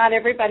not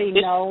everybody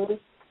knows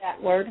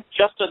that word.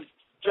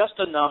 Just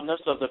a numbness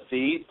of the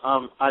feet. I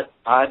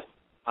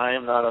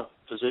am not a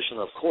physician,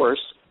 of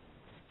course,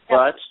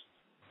 but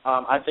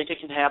I think it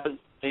can happen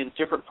in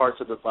different parts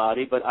of the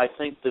body. But I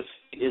think the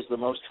feet is the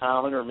most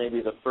common, or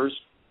maybe the first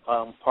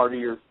part of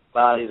your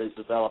body that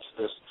develops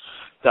this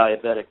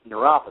diabetic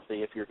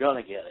neuropathy if you're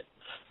going to get it.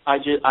 I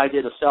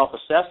did a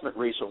self-assessment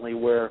recently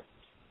where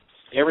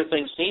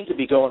everything seemed to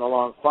be going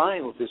along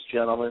fine with this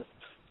gentleman,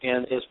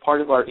 and as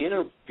part of our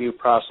interview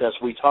process,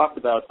 we talked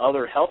about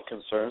other health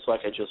concerns,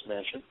 like I just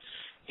mentioned,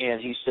 and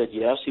he said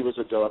yes, he was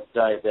a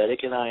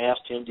diabetic, and I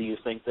asked him, do you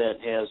think that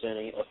has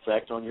any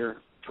effect on your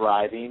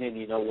driving, and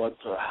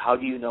how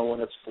do you know when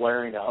it's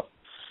flaring up?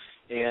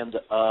 And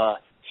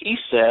he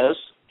says,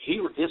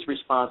 his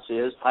response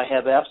is, I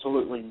have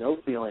absolutely no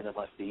feeling in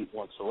my feet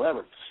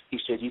whatsoever. He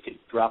said, you could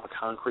drop a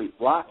concrete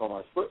block on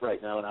my foot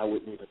right now and I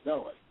wouldn't even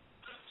know it.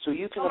 So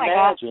you can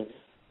imagine,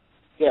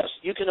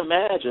 you can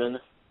imagine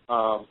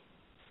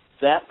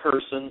that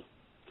person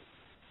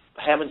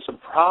having some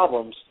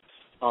problems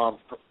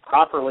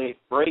properly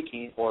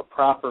braking or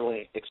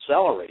properly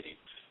accelerating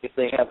if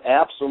they have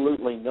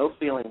absolutely no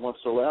feeling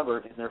whatsoever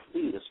in their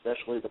feet,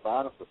 especially the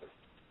bottom of it.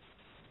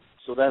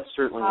 So that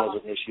certainly was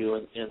an issue,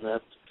 and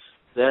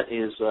that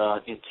is,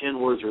 in 10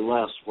 words or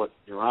less, what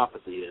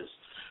neuropathy is.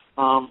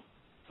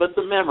 But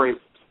the memory,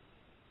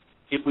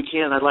 if we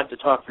can, I'd like to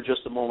talk for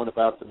just a moment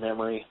about the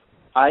memory.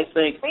 I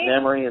think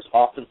memory is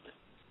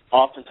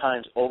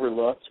oftentimes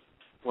overlooked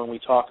when we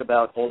talk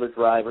about older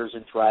drivers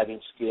and driving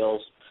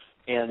skills.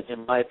 And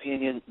in my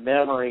opinion,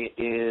 memory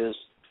is,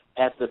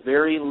 at the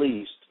very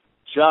least,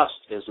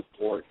 just as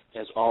important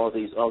as all of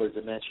these other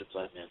dimensions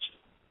I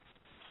mentioned.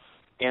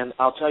 And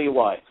I'll tell you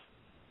why.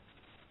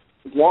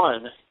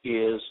 One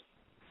is,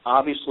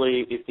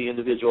 obviously, if the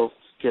individual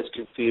gets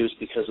confused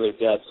because they've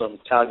got some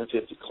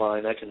cognitive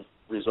decline, that can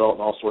result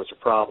in all sorts of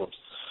problems.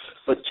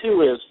 But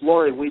two is,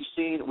 Lori,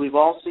 we've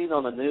all seen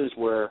on the news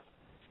where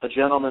a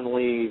gentleman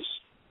leaves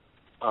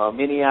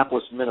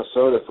Minneapolis,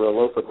 Minnesota for a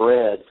loaf of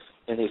bread,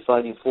 and they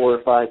find him 4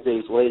 or 5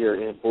 days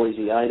later in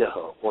Boise,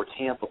 Idaho, or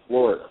Tampa,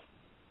 Florida,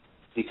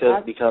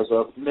 because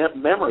of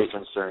memory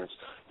concerns.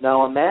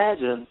 Now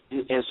imagine,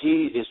 as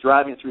he is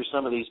driving through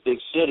some of these big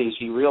cities,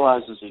 he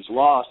realizes he's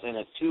lost, and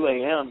at 2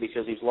 a.m.,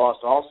 because he's lost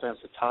all sense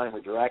of time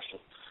or direction,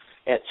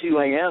 at 2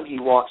 a.m. he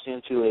walks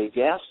into a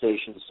gas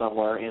station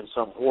somewhere in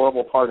some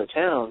horrible part of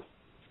town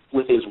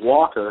with his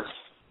walker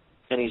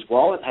and his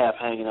wallet half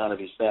hanging out of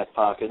his back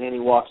pocket, and then he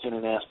walks in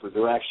and asks for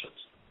directions.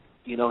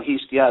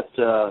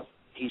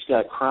 He's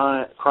got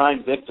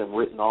crime victim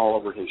written all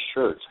over his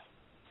shirt.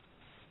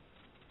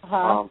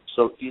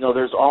 So,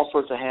 there's all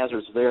sorts of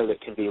hazards there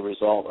that can be a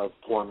result of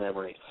poor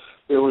memory.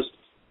 There was,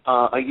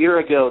 a year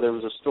ago, there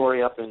was a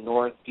story up in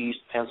northeast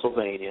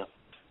Pennsylvania,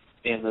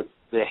 and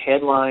the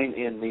headline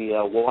in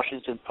the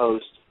Washington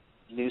Post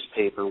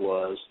newspaper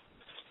was,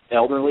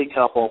 elderly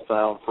couple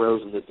found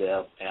frozen to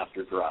death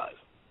after drive.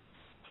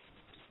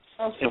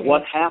 Okay. And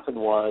what happened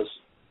was,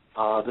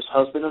 this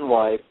husband and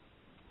wife,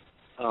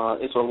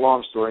 it's a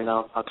long story, and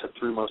I'll cut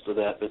through most of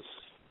that, but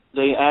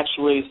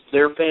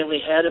their family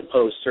had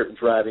imposed certain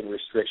driving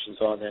restrictions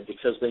on them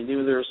because they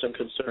knew there were some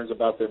concerns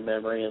about their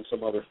memory and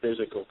some other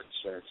physical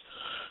concerns.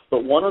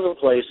 But one of the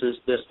places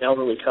this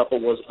elderly couple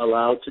was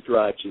allowed to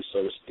drive to,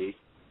 so to speak,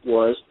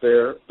 was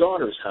their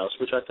daughter's house,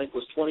 which I think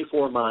was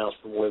 24 miles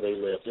from where they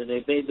lived. And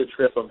they made the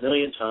trip a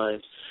million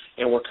times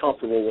and were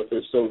comfortable with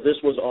it. So this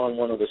was on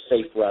one of the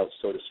safe routes,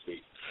 so to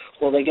speak.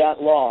 Well, they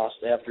got lost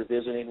after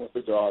visiting with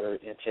the daughter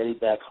and headed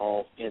back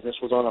home, and this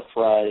was on a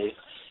Friday,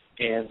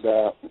 and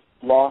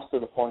lost to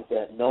the point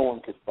that no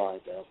one could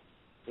find them.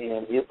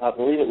 And I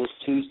believe it was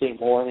Tuesday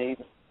morning,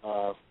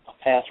 a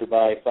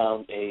passerby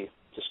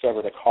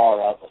discovered a car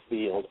out in the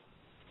field.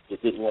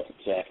 It didn't look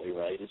exactly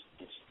right.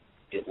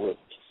 It looked,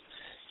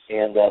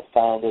 and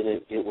found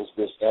that it was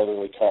this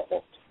elderly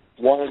couple.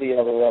 One or the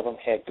other of them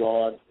had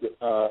gone.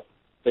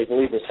 They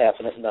believe this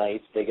happened at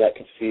night. They got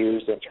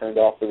confused and turned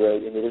off the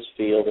road into this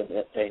field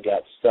and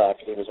got stuck.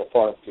 It was a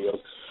farm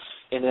field.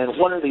 And then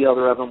one or the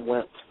other of them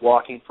went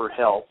walking for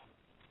help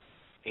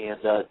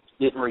and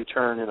didn't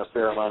return in a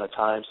fair amount of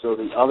time. So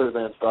the other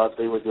then thought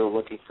they would go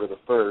looking for the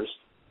first,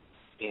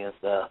 and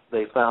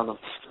they found them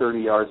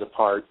 30 yards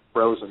apart,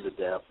 frozen to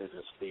death in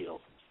this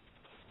field.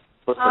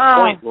 But the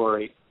point,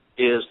 Lori,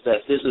 is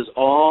that this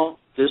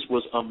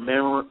was a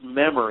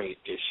memory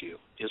issue,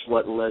 is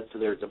what led to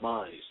their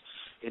demise.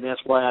 And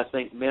that's why I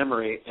think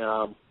memory,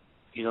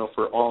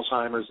 for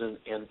Alzheimer's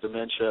and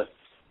dementia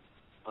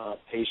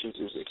patients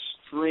is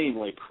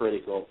extremely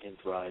critical in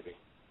driving.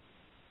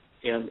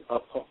 And a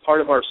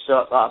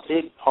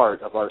big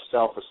part of our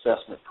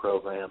self-assessment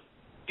program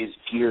is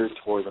geared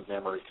toward the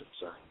memory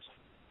concerns,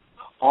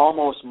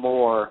 almost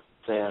more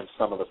than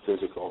some of the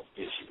physical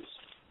issues.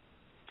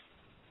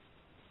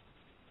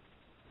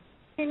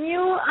 Can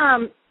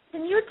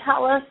you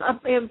tell us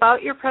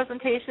about your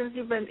presentations?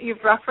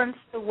 You've referenced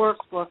the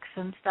workbooks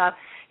and stuff.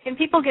 Can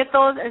people get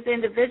those as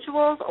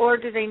individuals, or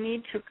do they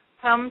need to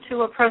come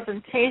to a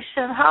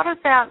presentation? How does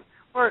that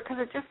work? Because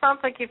it just sounds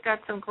like you've got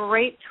some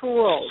great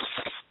tools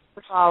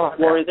with all of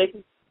Lori,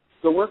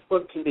 the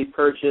workbook can be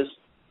purchased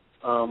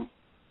on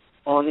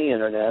the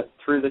Internet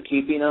through the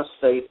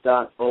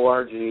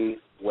keepingussafe.org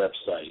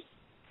website.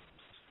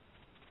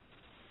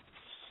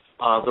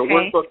 The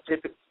workbook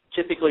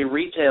typically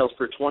retails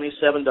for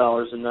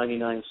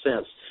 $27.99.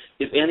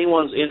 If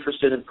anyone's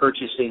interested in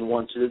purchasing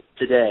one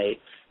today,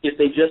 if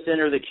they just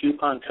enter the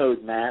coupon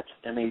code MATT,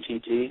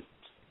 M-A-T-T,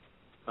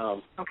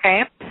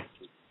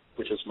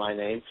 which is my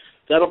name,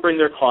 that'll bring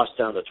their cost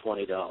down to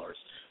 $20.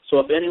 So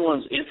if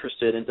anyone's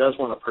interested and does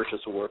want to purchase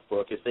a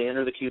workbook, if they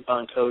enter the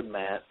coupon code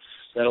MATT,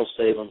 that'll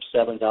save them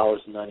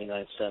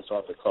 $7.99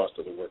 off the cost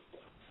of the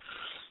workbook.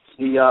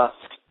 The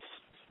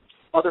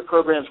other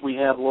programs we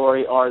have,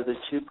 Lori, are the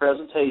two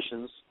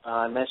presentations.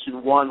 I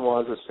mentioned one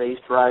was a safe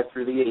drive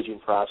through the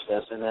aging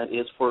process, and that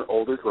is for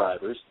older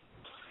drivers.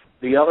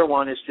 The other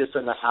one is just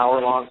an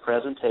hour-long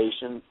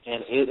presentation,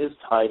 and it is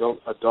titled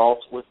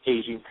Adults with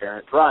Aging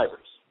Parent Drivers.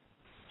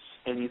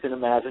 And you can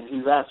imagine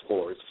who that's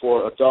for. It's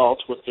for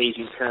adults with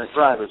aging parent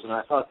drivers, and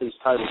I thought these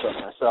titles up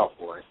myself,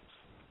 Lori.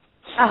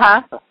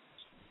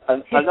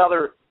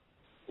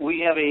 We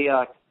have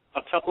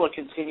a couple of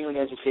continuing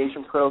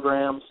education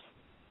programs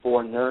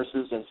for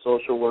nurses and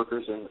social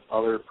workers and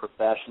other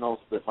professionals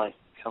that might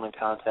come in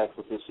contact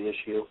with this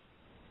issue.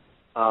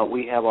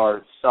 We have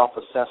our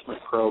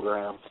self-assessment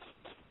program,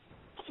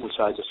 which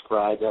I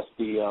described. That's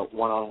the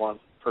one-on-one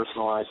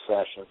personalized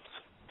session.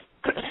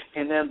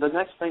 And then the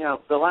last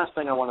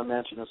thing I want to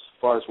mention as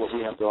far as what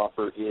we have to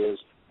offer is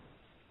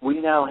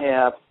we now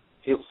have,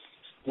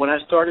 when I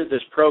started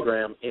this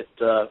program, it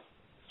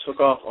took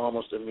off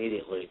almost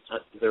immediately.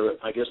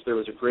 I guess there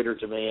was a greater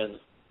demand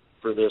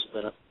for this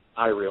than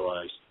I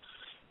realized.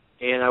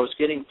 And I was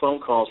getting phone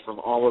calls from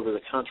all over the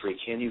country.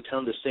 Can you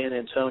come to San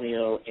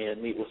Antonio and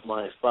meet with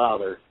my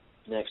father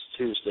next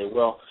Tuesday?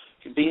 Well,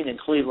 being in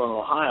Cleveland,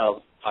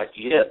 Ohio,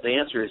 the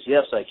answer is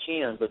yes, I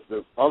can, but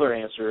the other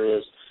answer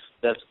is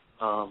that's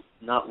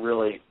not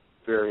really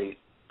very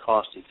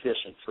cost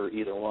efficient for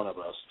either one of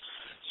us.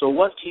 So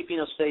what Keeping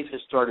Us Safe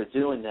has started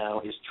doing now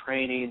is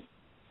training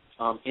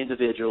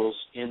individuals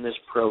in this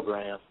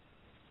program.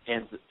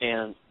 And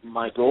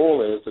the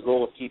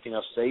goal of Keeping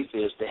Us Safe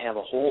is to have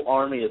a whole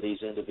army of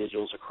these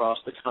individuals across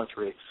the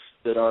country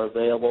that are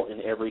available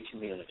in every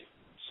community.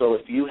 So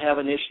if you have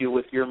an issue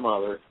with your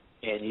mother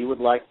and you would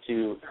like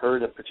her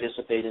to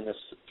participate in this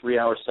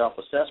 3-hour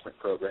self-assessment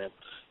program,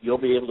 you'll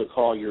be able to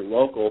call your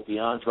local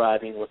Beyond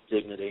Driving with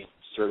Dignity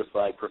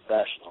certified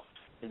professional,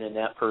 and then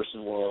that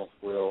person will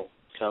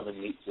come and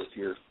meet with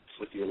your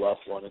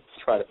loved one and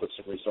try to put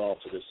some resolve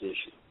to this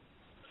issue.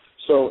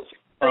 So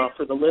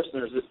for the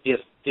listeners,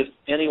 if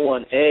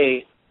anyone,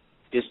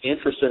 is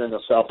interested in a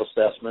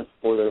self-assessment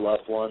for their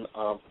loved one,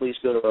 please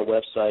go to our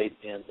website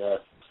and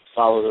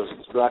follow those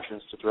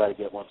instructions to try to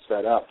get one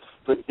set up.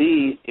 But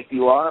B, if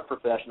you are a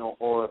professional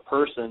or a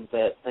person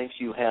that thinks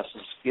you have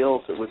some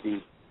skills that would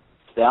be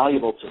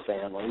valuable to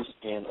families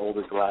and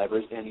older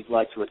drivers and you'd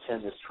like to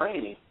attend this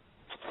training,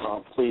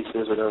 please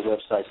visit our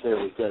website there.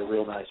 We've got a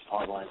real nice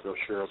online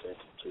brochure available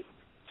too.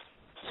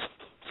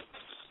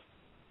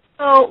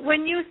 So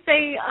when you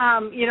say,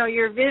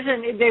 your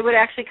vision, they would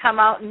actually come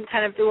out and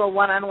kind of do a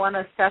one-on-one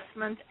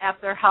assessment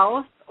at their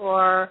house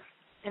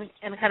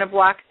and kind of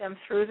walk them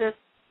through this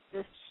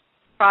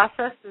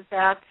process? Is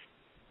that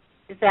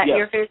yes.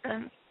 Your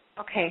vision?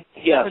 Okay.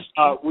 Yes.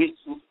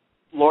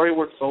 Lori,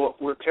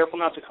 we're careful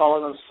not to call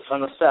it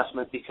an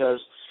assessment because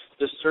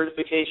this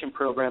certification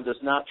program does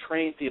not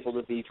train people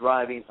to be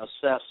driving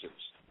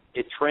assessors.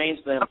 It trains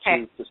them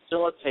to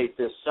facilitate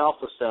this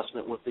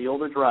self-assessment with the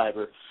older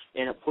driver,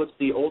 and it puts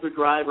the older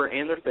driver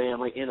and their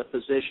family in a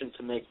position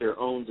to make their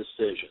own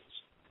decisions.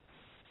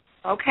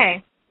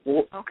 Okay.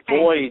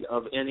 Void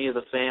of any of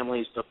the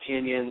family's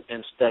opinion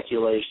and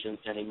speculation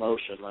and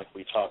emotion like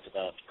we talked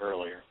about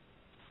earlier.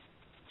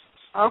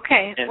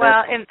 Okay. And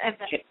well,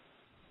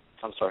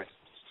 I'm sorry.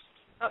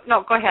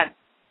 No, go ahead.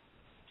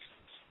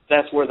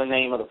 That's where the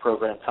name of the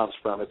program comes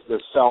from. It's the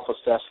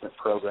self-assessment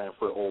program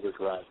for older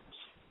drivers.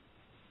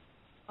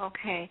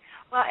 Okay.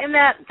 Well, and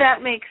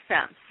that makes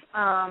sense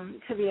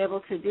to be able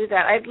to do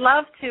that. I'd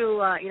love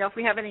to, if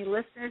we have any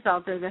listeners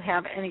out there that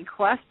have any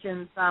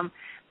questions,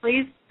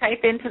 please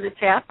type into the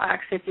chat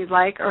box if you'd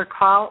like, or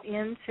call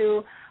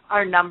into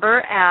our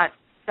number at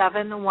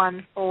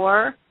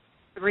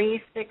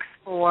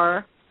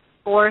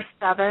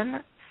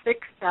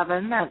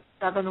 714-364-4767. That's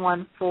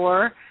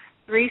 714-364-4757.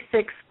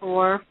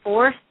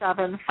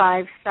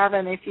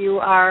 If you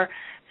are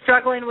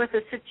struggling with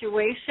a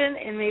situation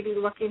and maybe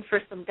looking for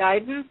some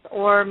guidance,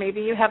 or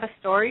maybe you have a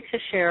story to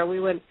share, we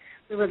would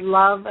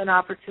love an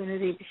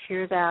opportunity to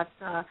hear that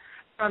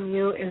from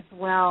you as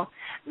well.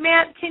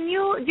 Matt, do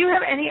you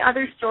have any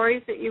other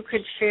stories that you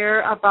could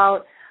share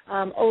about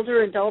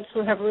older adults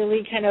who have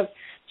really kind of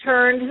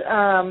turned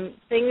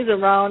things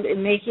around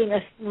in making a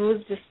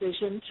smooth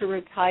decision to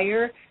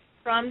retire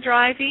from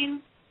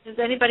driving? Does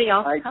anybody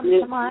else come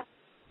to mind?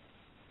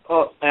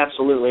 Oh,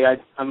 absolutely.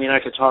 I mean, I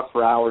could talk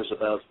for hours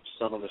about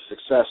some of the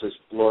successes,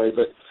 Lori,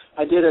 but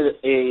I did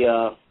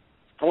I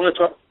want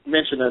to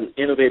mention an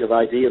innovative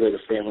idea that a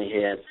family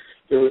had.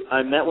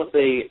 I met with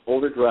a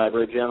older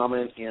driver, a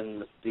gentleman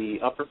in the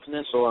Upper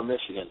Peninsula of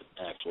Michigan,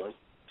 actually,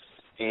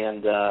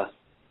 and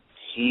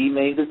he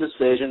made the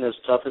decision, as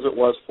tough as it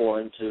was for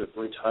him, to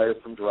retire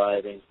from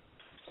driving.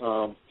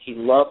 He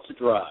loved to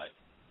drive,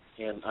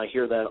 and I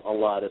hear that a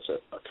lot. It's a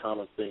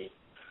common theme.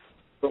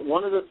 But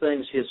one of the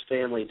things his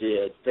family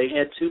did, they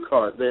had two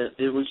cars.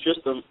 It was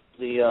just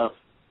the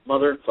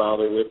mother and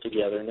father lived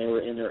together, and they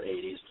were in their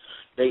 80s.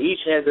 They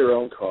each had their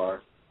own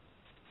car.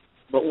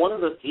 But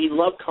he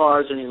loved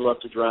cars and he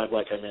loved to drive,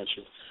 like I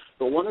mentioned.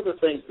 But one of the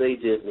things they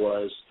did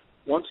was,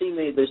 once he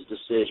made this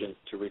decision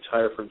to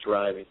retire from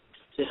driving,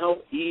 to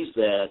help ease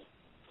that,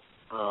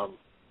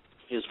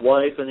 his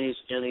wife and his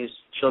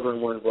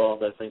children were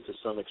involved, I think, to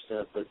some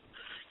extent, but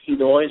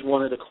he'd always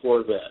wanted a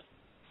Corvette.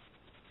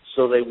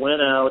 So they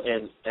went out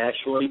and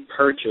actually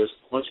purchased,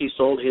 once he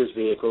sold his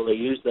vehicle, they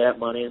used that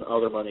money and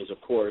other monies,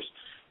 of course,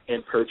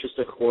 and purchased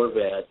a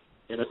Corvette.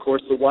 And, of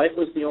course, the wife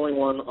was the only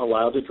one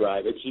allowed to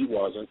drive it. He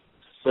wasn't.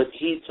 But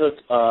he took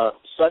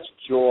such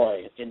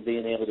joy in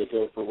being able to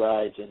go for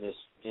rides in this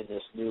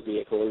new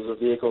vehicle. It was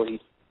a vehicle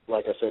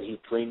like I said, he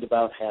dreamed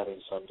about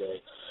having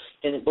someday.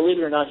 And believe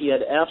it or not, he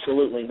had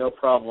absolutely no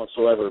problem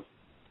whatsoever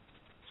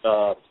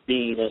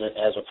being in it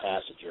as a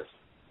passenger.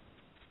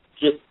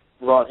 Just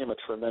brought him a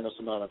tremendous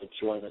amount of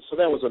enjoyment. So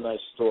that was a nice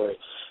story.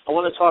 I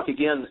want to talk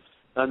again,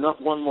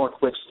 one more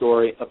quick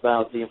story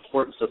about the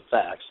importance of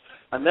facts.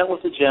 I met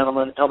with a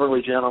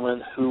elderly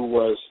gentleman, who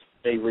was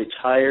a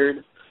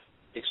retired,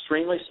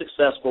 extremely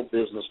successful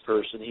business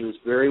person. He was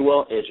very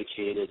well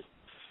educated.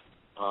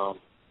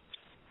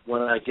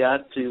 When I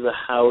got to the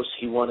house,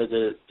 he wanted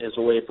to, as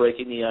a way of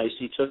breaking the ice,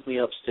 he took me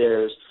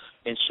upstairs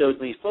and showed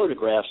me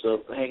photographs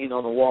hanging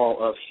on the wall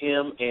of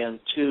him and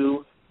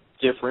two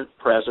different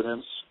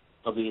presidents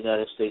of the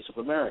United States of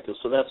America.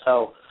 So that's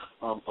how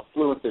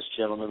affluent this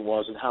gentleman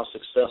was and how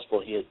successful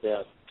he had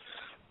been.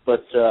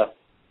 But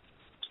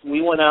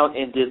we went out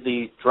and did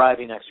the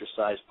driving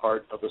exercise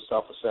part of the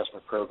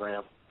self-assessment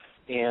program,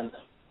 and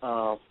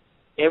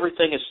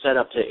everything is set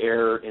up to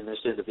err in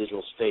this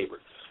individual's favor.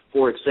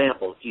 For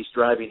example, he's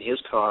driving his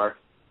car.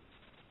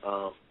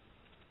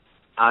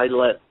 I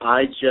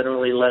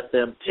generally let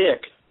them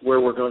pick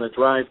where we're going to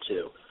drive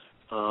to.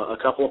 A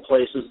couple of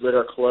places that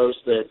are close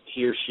that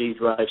he or she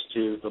drives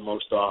to the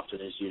most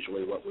often is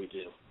usually what we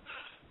do.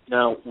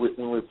 Now,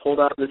 when we pulled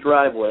out of the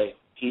driveway,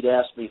 he'd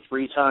asked me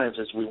 3 times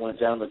as we went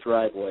down the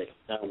driveway,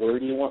 now, where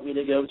do you want me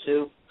to go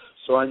to?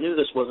 So I knew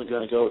this wasn't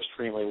going to go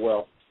extremely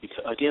well,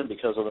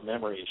 because of the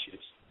memory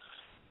issues.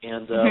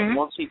 And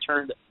once he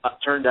turned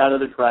out of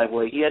the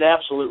driveway, he had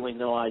absolutely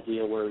no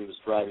idea where he was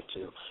driving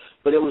to.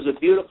 But it was a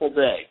beautiful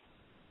day.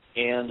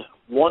 And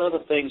one of the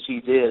things he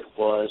did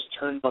was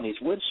turn on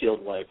these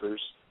windshield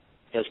wipers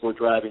as we're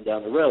driving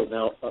down the road.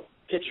 Now,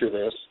 picture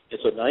this.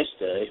 It's a nice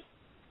day.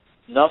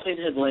 Nothing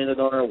had landed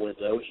on our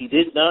window. He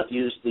did not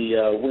use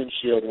the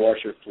windshield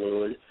washer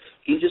fluid.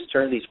 He just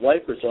turned these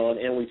wipers on,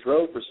 and we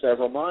drove for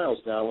several miles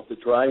now with the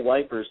dry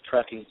wipers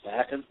trekking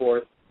back and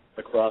forth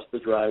across the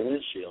dry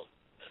windshield.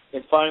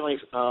 And finally,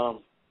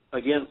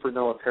 again, for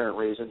no apparent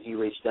reason, he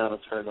reached down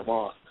and turned them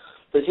off.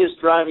 But his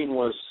driving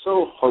was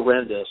so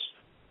horrendous.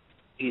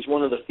 He's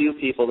one of the few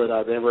people that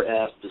I've ever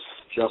asked to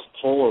just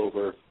pull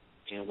over,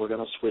 and we're going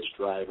to switch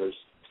drivers,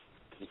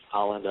 and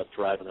I'll end up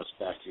driving us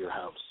back to your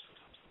house.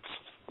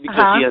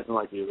 Because he had no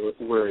idea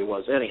where he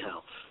was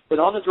anyhow. But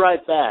on the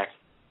drive back,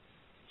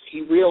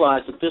 he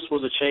realized that this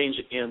was a change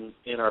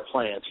in our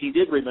plans. He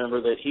did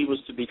remember that he was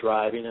to be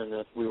driving and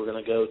that we were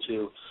going to go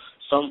to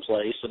some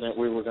place and that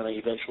we were going to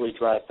eventually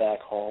drive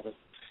back home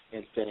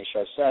and finish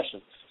our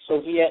session.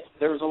 So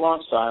there was a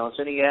long silence,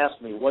 and he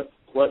asked me, what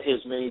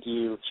has made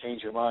you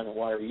change your mind and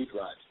why are you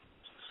driving?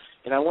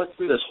 And I went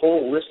through this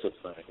whole list of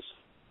things.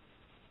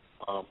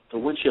 The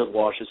windshield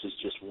washes is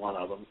just one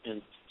of them,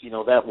 and,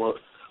 that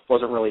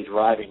wasn't really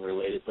driving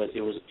related, but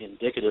it was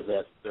indicative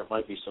that there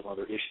might be some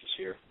other issues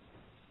here.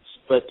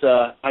 But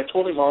I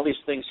told him all these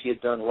things he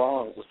had done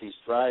wrong with his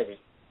driving,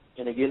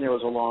 and again there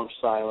was a long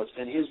silence,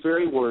 and his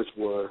very words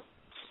were,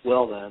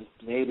 well then,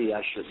 maybe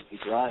I shouldn't be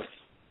driving.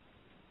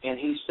 And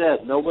he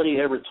said, nobody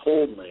ever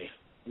told me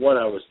what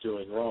I was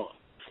doing wrong.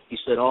 He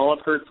said, all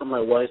I've heard from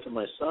my wife and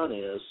my son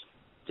is,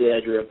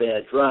 Dad, you're a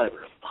bad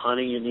driver.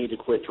 Honey, you need to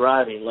quit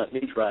driving. Let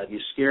me drive. You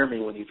scare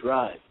me when you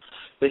drive.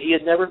 But he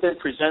had never been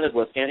presented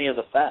with any of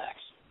the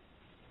facts.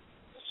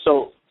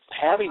 So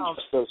having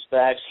just those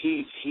facts,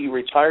 he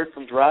retired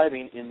from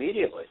driving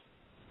immediately.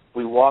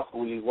 We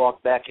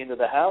walked back into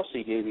the house.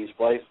 He gave his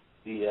wife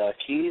the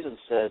keys and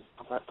said,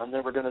 I'm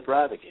never going to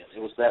drive again. It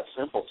was that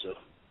simple to him.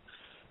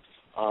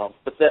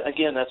 But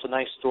that's a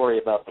nice story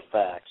about the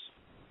facts.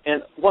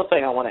 And one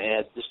thing I want to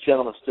add, this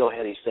gentleman still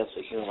had a sense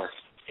of humor.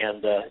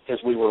 And as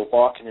we were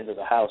walking into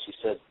the house, he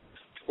said,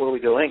 before we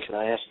go in, can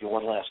I ask you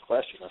one last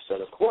question? I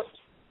said, of course.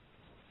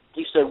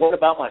 He said, what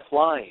about my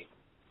flying?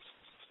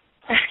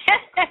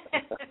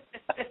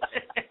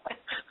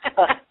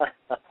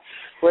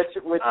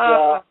 which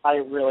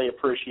I really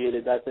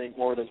appreciated, I think,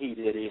 more than he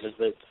did even.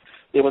 But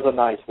it was a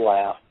nice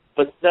laugh.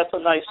 But that's a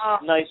nice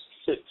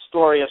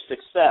story of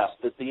success,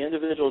 that the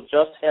individual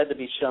just had to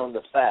be shown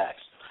the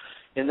facts.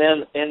 And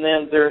then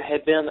there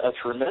had been a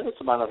tremendous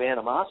amount of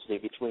animosity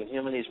between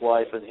him and his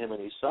wife and him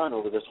and his son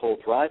over this whole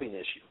driving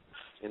issue.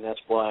 And that's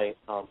why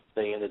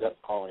they ended up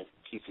calling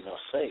Keeping Us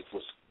Safe,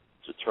 was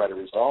to try to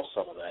resolve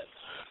some of that.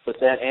 But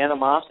that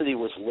animosity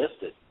was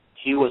lifted.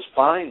 He was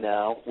fine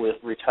now with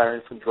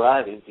retiring from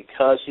driving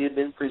because he had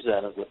been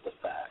presented with the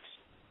facts.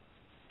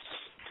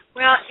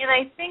 Well, and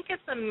I think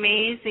it's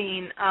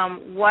amazing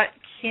what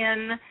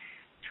can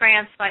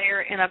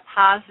transpire in a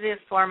positive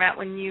format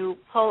when you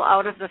pull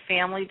out of the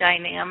family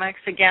dynamics.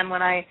 Again,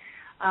 when I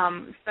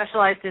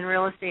specialized in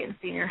real estate and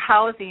senior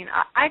housing,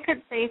 I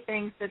could say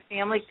things that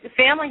family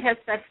has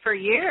said for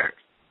years,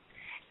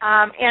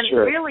 and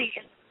sure. Really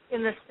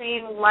in the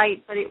same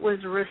light, but it was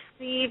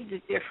received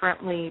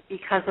differently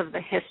because of the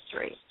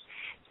history.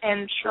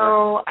 And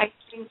sure. So I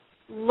think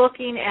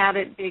looking at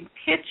it big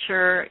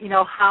picture,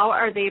 how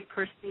are they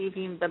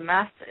perceiving the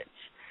message?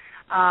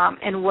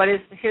 And what is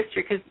the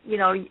history? Because,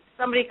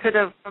 somebody could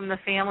have, from the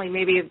family,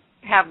 maybe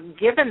have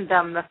given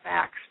them the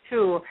facts,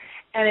 too,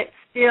 and it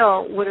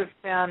still would have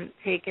been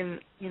taken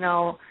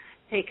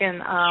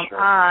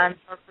on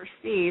or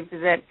perceived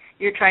that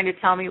you're trying to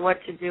tell me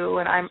what to do,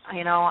 and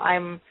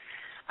I'm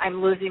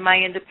losing my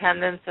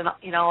independence, and,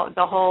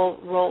 the whole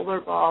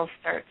roller ball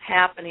starts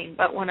happening.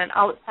 But when an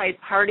outside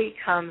party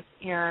comes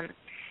in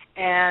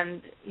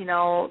and,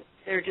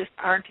 there just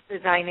aren't the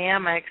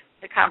dynamics,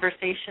 the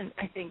conversation,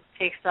 I think,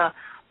 takes a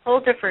whole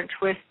different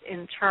twist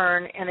and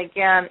turn. And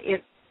again,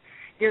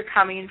 you're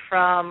coming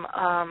from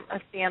a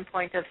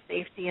standpoint of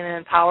safety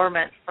and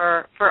empowerment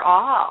for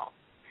all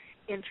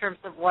in terms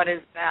of what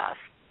is best.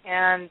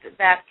 And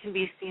that can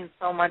be seen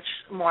so much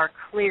more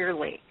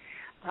clearly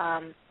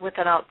with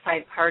an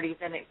outside party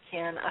than it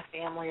can a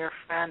family or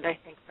friend, I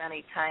think,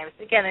 many times.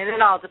 Again, and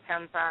it all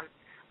depends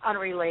on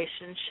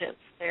relationships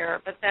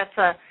there. But that's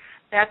a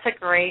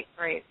great,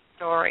 great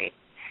story.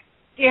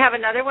 Do you have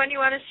another one you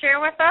want to share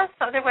with us?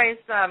 Otherwise,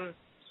 I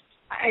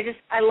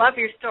love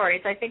your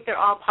stories. I think they're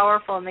all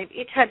powerful, and they've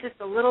each had just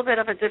a little bit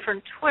of a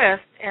different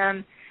twist.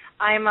 And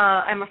I'm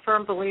a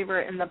firm believer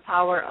in the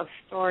power of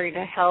story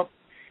to help,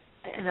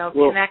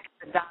 connect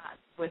the dots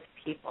with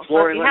people.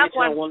 Lori, let me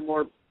tell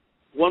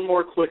one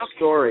more quick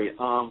story.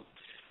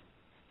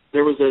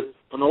 There was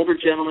an older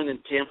gentleman in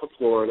Tampa,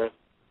 Florida,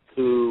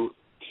 who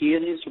he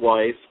and his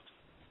wife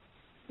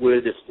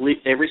would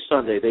every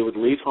Sunday they would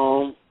leave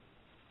home.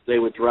 They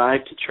would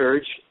drive to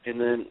church, and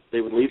then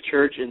they would leave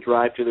church and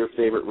drive to their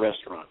favorite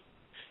restaurant,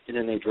 and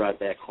then they'd drive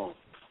back home.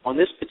 On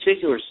this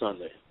particular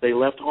Sunday, they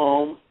left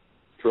home,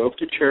 drove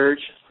to church,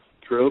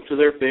 drove to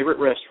their favorite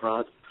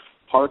restaurant,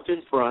 parked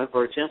in front,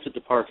 or attempted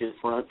to park in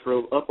front,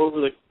 drove up over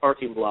the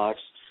parking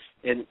blocks,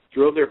 and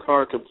drove their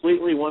car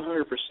completely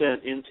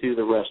 100% into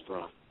the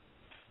restaurant.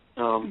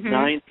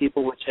 9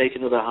 people were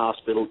taken to the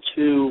hospital.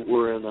 2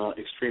 were in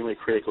extremely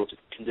critical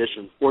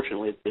condition.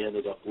 Fortunately, they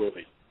ended up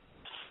living.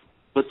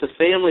 But the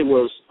family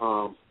was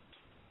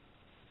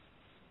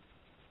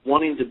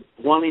wanting to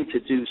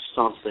do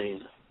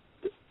something,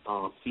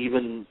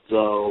 even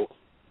though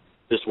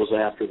this was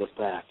after the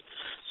fact.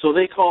 So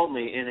they called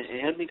me and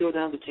had me go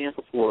down to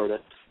Tampa, Florida,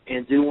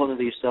 and do one of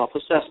these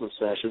self-assessment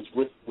sessions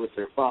with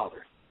their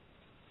father.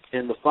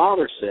 And the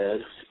father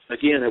said,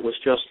 again, it was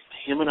just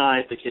him and I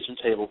at the kitchen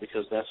table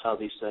because that's how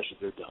these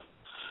sessions are done.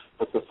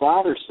 But the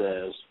father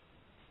says,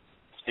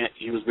 and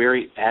he was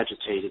very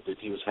agitated that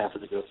he was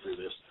having to go through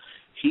this,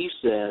 he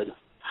said,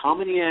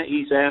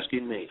 he's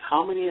asking me,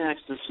 how many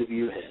accidents have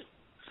you had?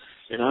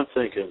 And I'm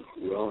thinking,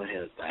 well, I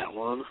had that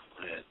one,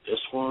 I had this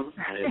one,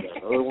 I had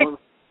that other one.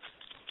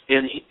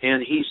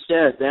 And he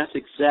said, that's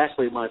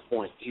exactly my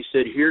point. He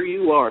said, here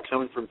you are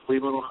coming from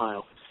Cleveland,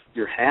 Ohio.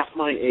 You're half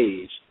my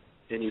age,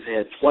 and you've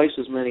had twice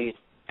as many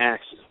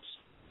accidents.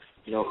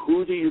 You know,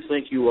 who do you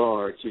think you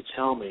are to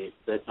tell me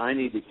that I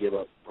need to give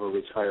up or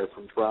retire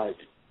from driving?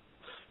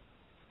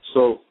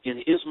 So in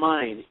his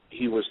mind,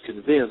 he was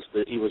convinced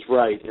that he was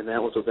right, and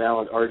that was a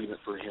valid argument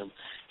for him.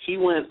 He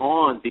went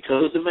on,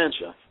 because of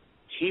dementia,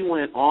 he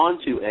went on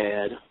to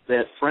add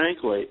that,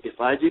 frankly, if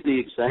I do the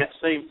exact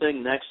same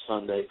thing next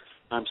Sunday,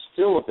 I'm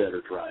still a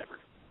better driver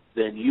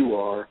than you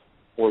are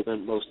or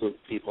than most of the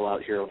people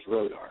out here on the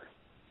road are.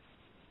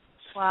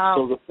 Wow.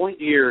 So the point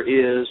here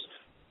is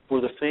for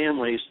the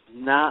families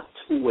not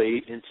to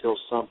wait until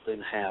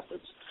something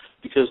happens,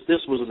 because this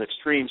was an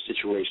extreme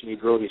situation. He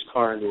drove his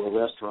car into a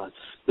restaurant.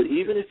 But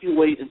even if you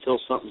wait until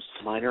something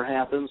minor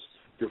happens,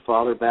 your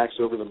father backs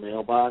over the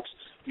mailbox,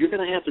 you're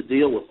going to have to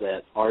deal with that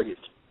argument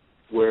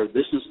where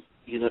this is,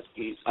 you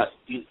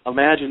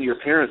imagine your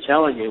parent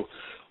telling you,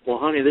 well,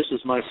 honey, this is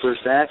my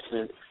first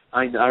accident.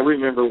 I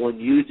remember when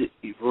you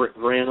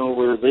ran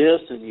over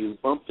this and you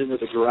bumped into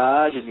the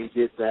garage and you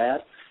did that.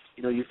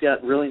 You know, you've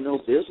got really no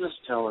business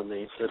telling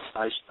me that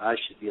I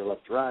should be able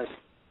to drive.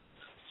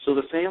 So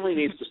the family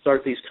needs to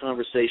start these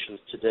conversations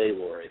today,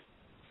 Lori,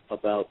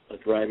 about a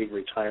driving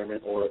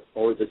retirement or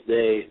the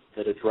day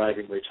that a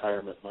driving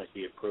retirement might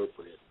be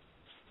appropriate,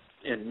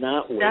 and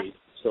not wait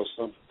until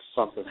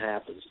something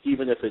happens,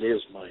 even if it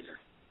is minor.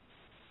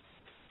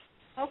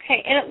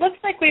 Okay, and it looks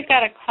like we've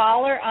got a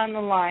caller on the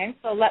line,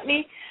 so let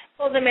me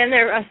pull them in.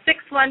 They're a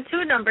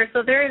 612 number,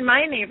 so they're in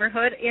my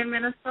neighborhood in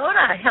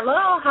Minnesota.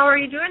 Hello, how are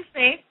you doing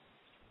today?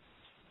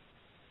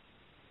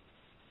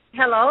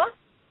 Hello?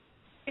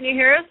 Can you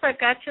hear us? I've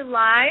got you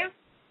live.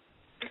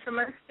 It's from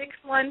a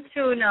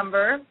 612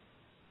 number.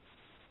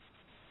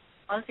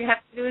 All you have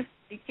to do is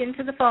speak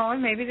into the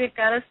phone. Maybe they've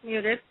got us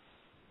muted.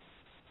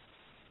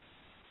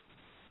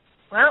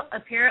 Well,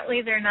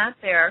 apparently they're not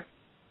there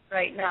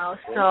right now,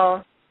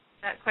 so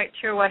not quite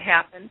sure what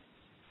happened.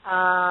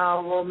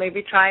 We'll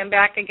maybe try them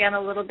back again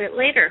a little bit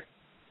later.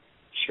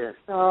 Sure.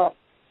 So,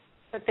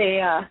 but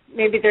they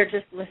maybe they're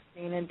just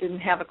listening and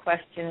didn't have a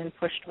question and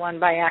pushed one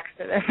by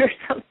accident or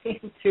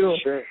something too.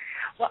 Sure.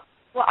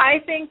 Well,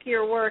 I think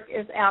your work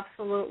is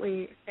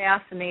absolutely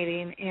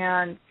fascinating.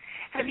 And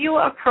have you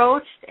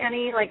approached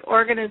any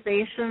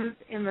organizations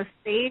in the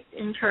state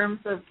in terms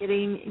of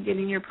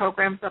getting your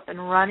programs up and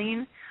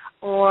running,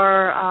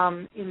 or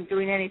in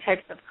doing any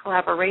types of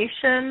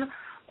collaboration,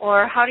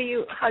 or how do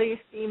you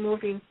see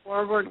moving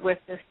forward with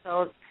this?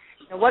 So,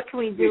 what can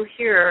we do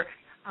here,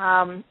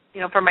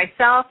 for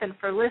myself and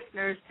for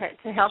listeners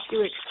to help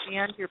you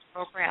expand your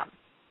program?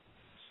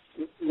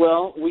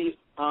 Well, we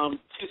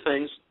two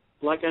things.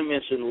 Like I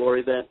mentioned,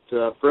 Lori,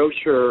 that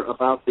brochure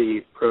about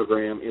the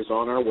program is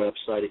on our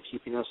website at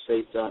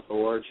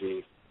keepingussafe.org.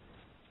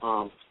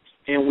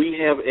 And we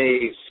have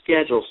a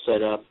schedule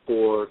set up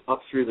for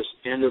up through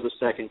the end of the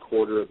second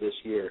quarter of this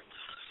year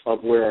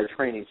of where our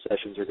training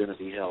sessions are going to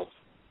be held.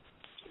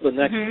 The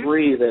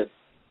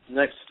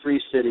next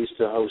three cities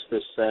to host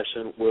this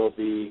session will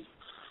be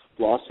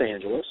Los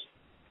Angeles,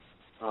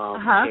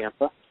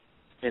 Tampa,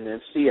 and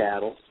then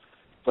Seattle.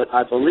 But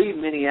I believe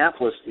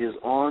Minneapolis is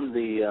on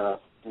the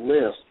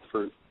list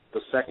for the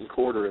second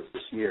quarter of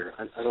this year.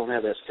 I don't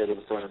have that schedule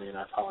in front of me, and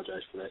I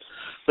apologize for that.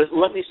 But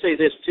let me say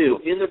this, too.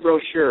 In the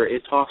brochure,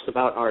 it talks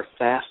about our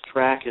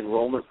fast-track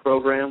enrollment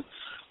program,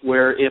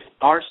 where if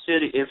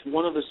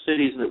one of the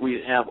cities that we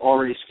have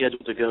already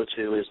scheduled to go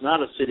to is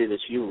not a city that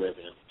you live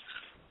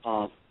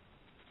in,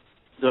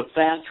 the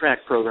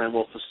fast-track program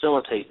will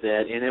facilitate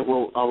that, and it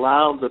will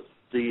allow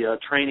the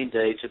training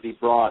day to be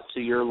brought to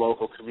your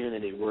local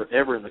community,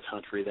 wherever in the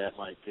country that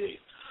might be.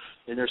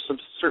 And there's some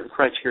certain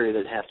criteria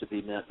that have to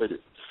be met, but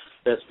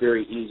that's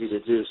very easy to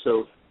do.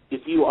 So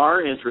if you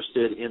are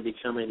interested in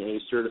becoming a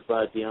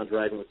certified Beyond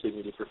Driving with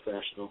Dignity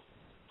professional,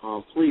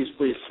 please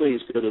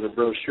go to the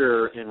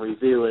brochure and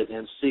review it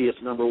and see if,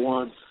 number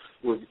one,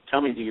 we're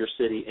coming to your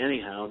city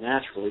anyhow,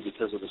 naturally,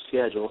 because of the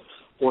schedule,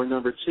 or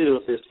number two,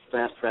 if this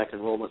fast-track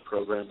enrollment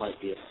program might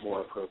be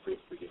more appropriate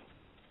for you.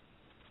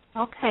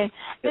 Okay.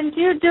 And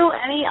do you do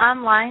any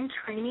online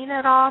training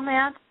at all,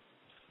 Matt?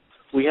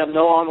 We have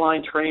no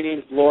online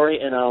training, Lori,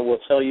 and I will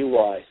tell you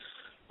why.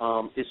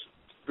 It's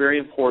very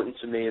important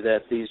to me that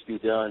these be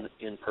done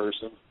in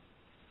person,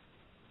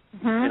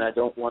 and I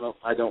don't want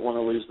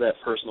to lose that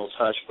personal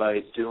touch by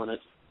doing it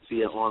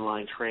via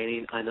online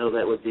training. I know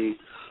that would be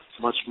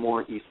much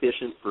more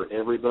efficient for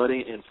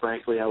everybody, and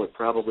frankly, I would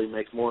probably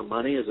make more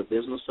money as a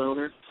business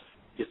owner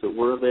if it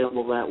were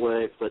available that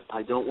way, but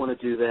I don't want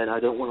to do that.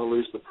 I don't want to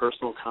lose the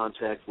personal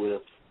contact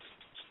with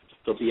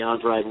the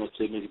Beyond Driving with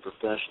Dignity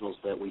professionals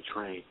that we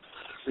train.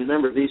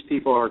 Remember, these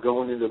people are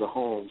going into the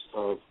homes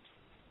of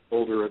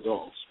older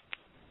adults,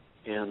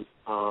 and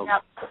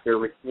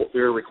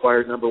they're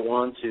required, number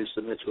one, to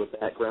submit to a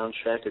background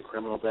check, a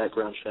criminal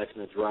background check,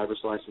 and a driver's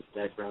license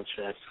background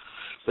check.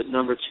 But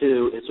number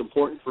two, it's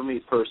important for me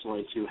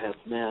personally to have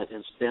met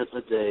and spent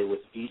a day with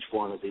each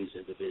one of these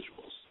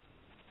individuals.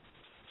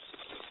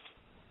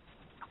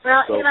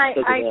 Well, so, and I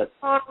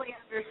totally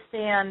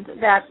understand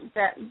that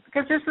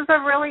because this is a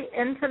really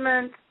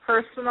intimate,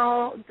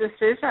 personal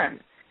decision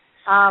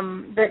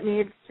that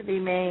needs to be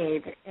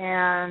made,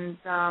 and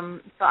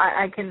so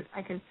I can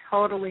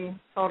totally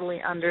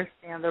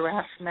understand the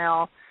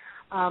rationale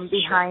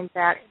behind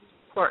that,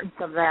 importance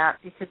of that,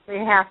 because they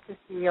have to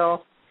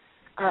feel,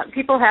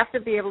 people have to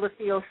be able to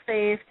feel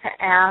safe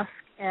to ask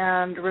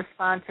and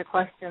respond to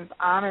questions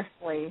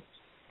honestly.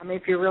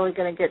 If you're really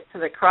going to get to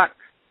the crux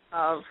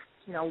of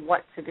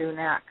what to do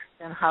next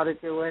and how to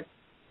do it.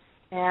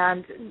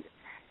 And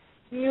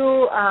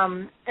you,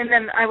 and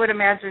then I would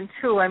imagine,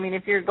 too,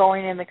 if you're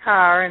going in the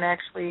car and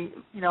actually,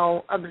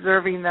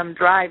 observing them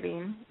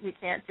driving, you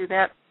can't do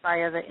that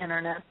via the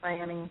Internet by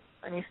any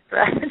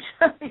stretch.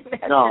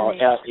 No,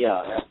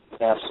 yeah,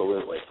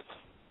 absolutely.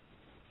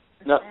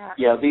 No,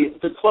 yeah,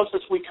 the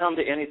closest we come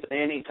to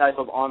any type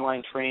of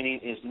online training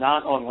is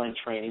not online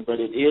training, but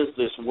it is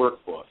this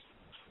workbook,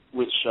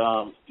 which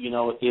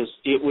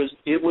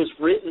it was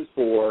written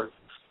for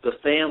the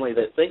family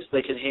that thinks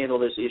they can handle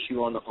this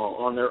issue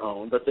on their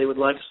own, but they would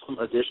like some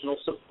additional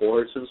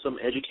supports and some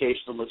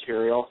educational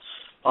material.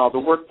 The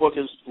workbook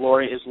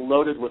Lori, is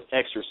loaded with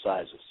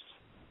exercises,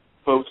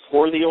 both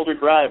for the older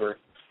driver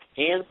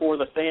and for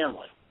the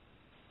family,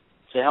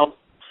 to help.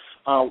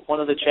 One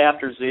of the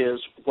chapters is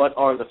what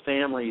are the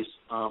family's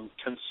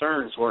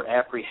concerns or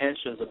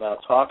apprehensions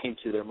about talking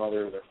to their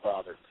mother or their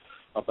father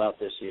about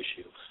this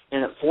issue.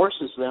 And it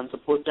forces them to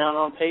put down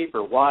on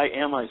paper, why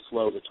am I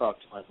slow to talk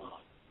to my mom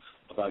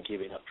about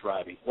giving up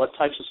driving? What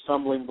types of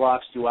stumbling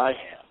blocks do I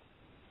have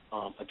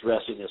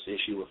addressing this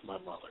issue with my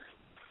mother?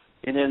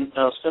 And then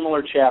a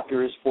similar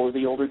chapter is for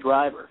the older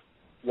driver.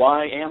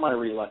 Why am I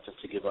reluctant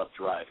to give up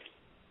driving?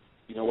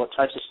 What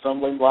types of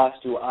stumbling blocks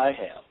do I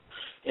have?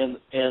 And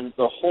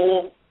the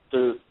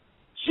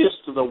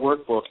gist of the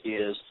workbook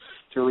is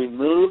to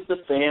remove the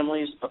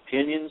family's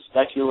opinion,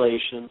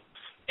 speculation,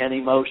 and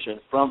emotion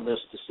from this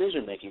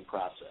decision-making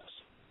process.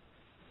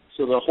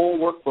 So the whole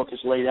workbook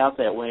is laid out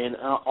that way, and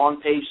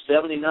on page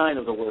 79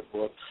 of the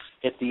workbook,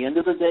 at the end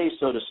of the day,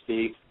 so to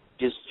speak,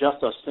 is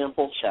just a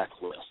simple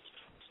checklist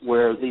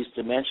where these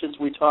dimensions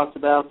we talked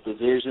about, the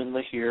vision,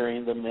 the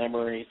hearing, the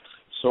memory,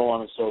 so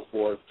on and so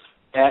forth,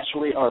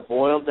 actually are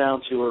boiled down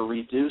to or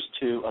reduced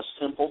to a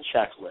simple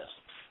checklist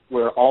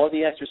where all of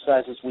the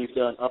exercises we've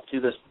done up to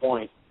this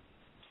point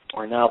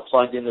are now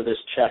plugged into this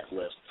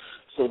checklist.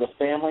 So the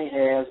family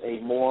has a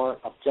more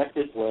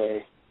objective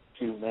way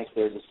to make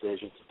their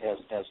decisions, as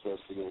does the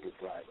older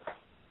driver.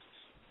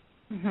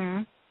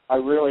 Mm-hmm.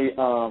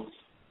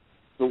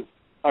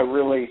 I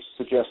really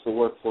suggest the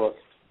workbook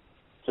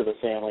to the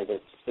family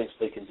that thinks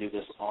they can do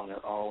this on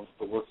their own.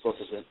 The workbook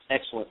is an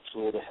excellent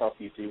tool to help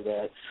you do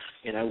that,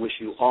 and I wish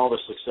you all the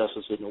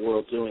successes in the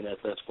world doing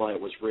that. That's why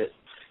it was written.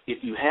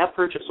 If you have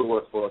purchased a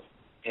workbook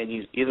and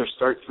you either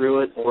start through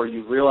it or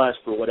you realize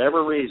for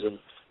whatever reason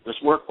this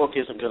workbook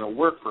isn't going to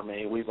work for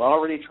me, we've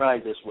already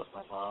tried this with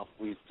my mom,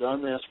 we've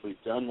done this,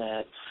 we've done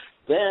that,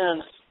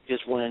 then is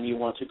when you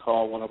want to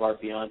call one of our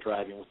Beyond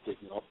Driving with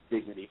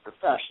Dignity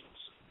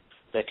professionals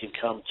that can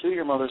come to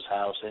your mother's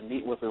house and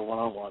meet with her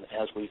one-on-one,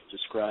 as we've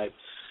described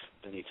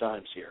many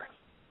times here.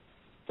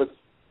 But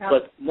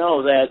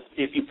know that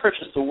if you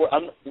purchase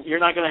you're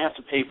not going to have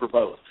to pay for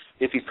both.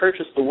 If you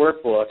purchase the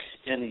workbook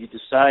and you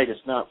decide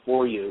it's not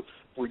for you,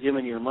 we're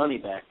giving your money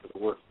back for the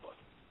workbook.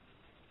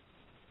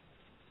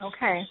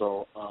 Okay.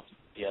 So,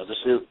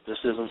 this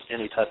isn't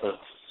any type of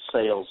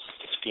sales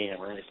scam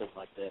or anything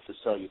like that to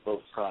sell you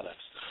both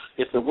products.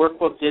 If the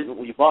workbook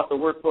you bought the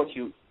workbook,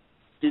 you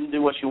didn't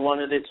do what you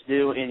wanted it to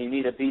do, and you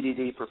need a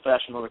BDD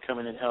professional to come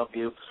in and help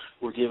you,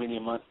 we're giving you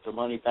the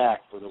money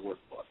back for the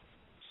workbook.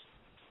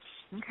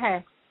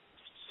 Okay.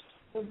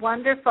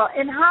 Wonderful.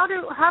 And how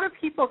do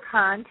people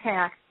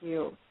contact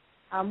you?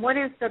 What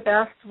is the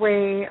best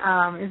way?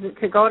 Is it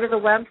to go to the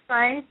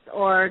website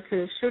or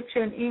to shoot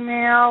you an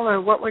email, or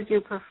what would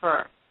you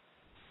prefer?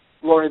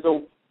 Lori,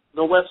 the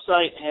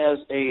website has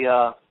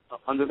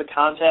under the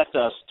Contact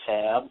Us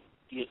tab,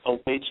 a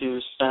way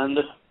to send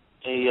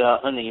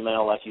an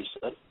email, like you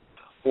said,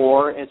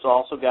 or it's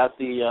also got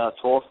the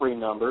toll-free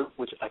number,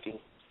 which I can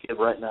give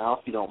right now,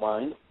 if you don't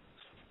mind.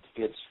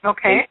 It's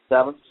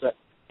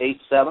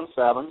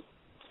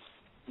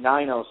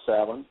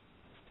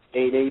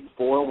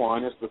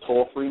 877-907-8841 is the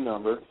toll-free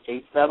number,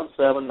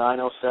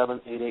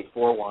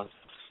 877-907-8841.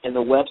 And the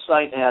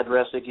website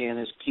address, again,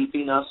 is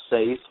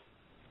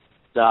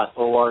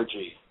keepingussafe.org.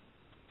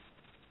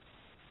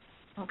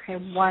 Okay,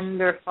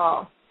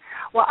 wonderful.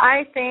 Well,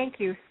 I thank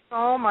you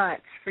so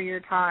much for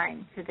your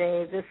time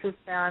today. This has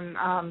been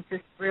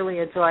just really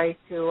a joy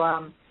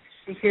to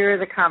hear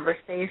the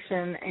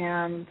conversation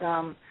and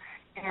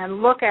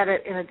look at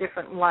it in a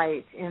different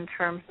light in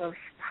terms of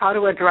how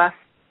to address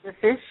this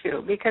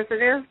issue, because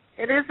it is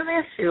an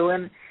issue,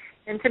 and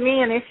to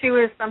me an issue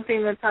is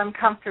something that's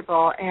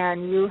uncomfortable,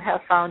 and you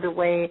have found a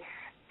way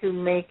to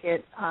make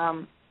it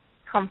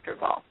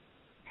comfortable.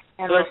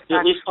 and but respectful.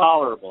 at least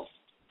tolerable.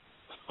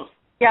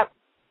 Yep.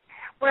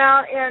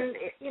 Well, and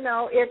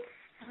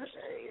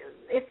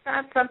it's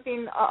not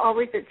something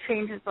always that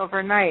changes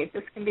overnight.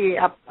 This can be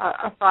a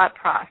thought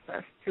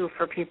process too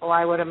for people,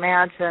 I would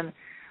imagine.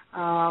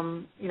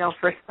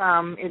 For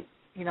some,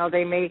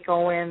 they may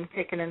go in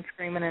kicking and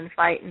screaming and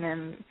fighting,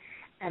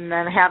 and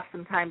then have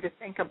some time to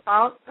think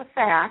about the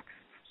facts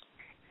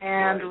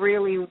and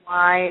really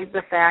why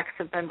the facts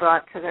have been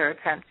brought to their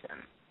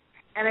attention.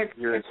 And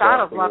it's out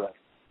of love.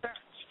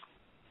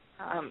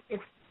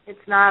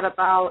 It's not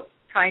about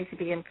trying to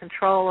be in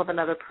control of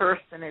another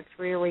person. It's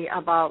really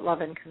about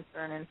love and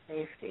concern and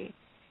safety.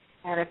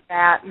 And if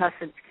that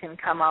message can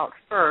come out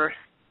first,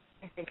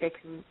 I think it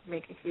can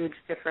make a huge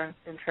difference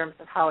in terms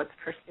of how it's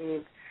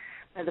perceived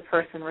by the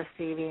person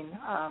receiving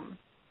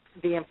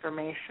the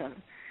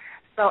information.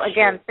 So,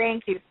 again,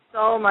 thank you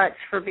so much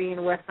for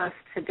being with us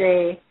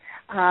today.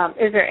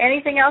 Is there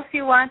anything else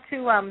you want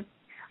to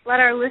let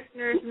our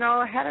listeners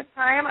know ahead of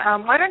time?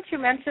 Why don't you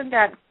mention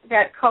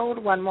that code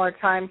one more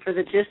time for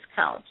the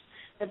discount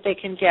that they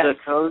can get? The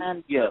code,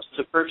 yes.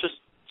 To purchase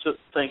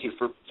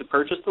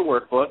the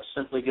workbook,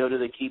 simply go to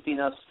the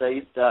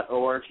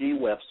keepingupsafe.org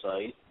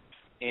website,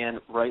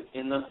 and right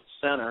in the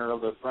center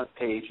of the front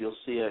page, you'll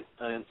see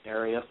an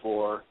area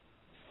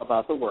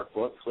about the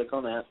workbook. Click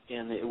on that,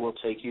 and it will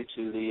take you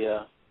to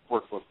the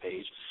workbook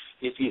page.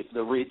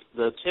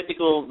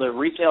 The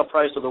retail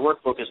price of the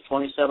workbook is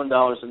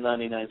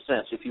 $27.99.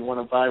 If you want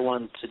to buy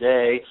one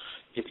today,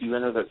 if you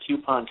enter the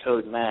coupon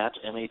code MATT,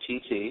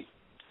 M-A-T-T,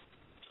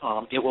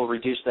 it will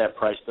reduce that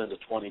price then to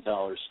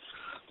 $20,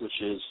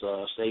 which is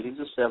savings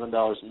of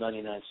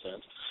 $7.99.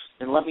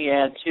 And let me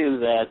add, too,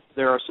 that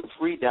there are some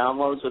free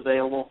downloads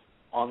available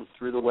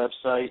through the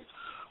website.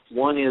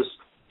 One is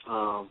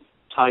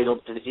titled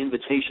An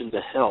Invitation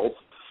to Help,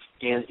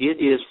 and it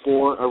is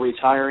for a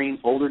retiring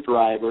older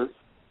driver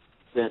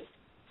that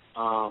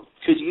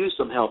could use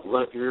some help.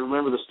 You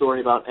remember the story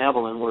about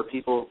Evelyn where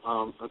people,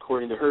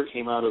 according to her,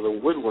 came out of the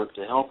woodwork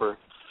to help her.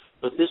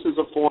 But this is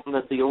a form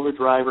that the older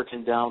driver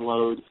can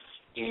download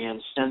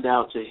and send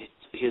out to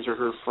his or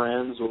her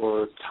friends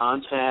or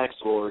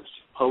contacts or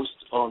post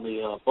on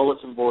the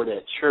bulletin board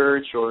at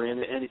church or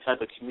in any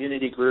type of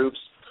community groups.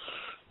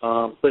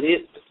 But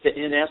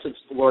in essence,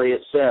 Lori,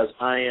 it says,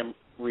 I am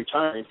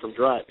retiring from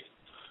driving.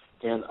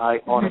 And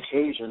on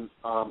occasion,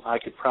 I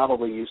could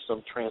probably use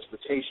some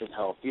transportation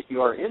help. If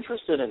you are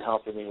interested in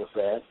helping me with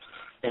that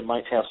and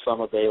might have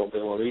some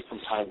availability from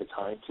time to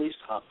time, please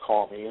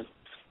call me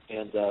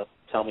and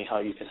tell me how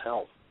you can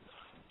help.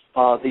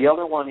 The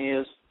other one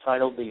is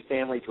titled the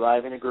Family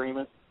Driving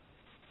Agreement,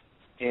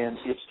 and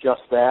it's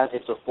just that.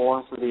 It's a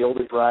form for the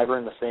older driver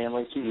and the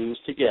family to use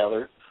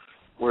together,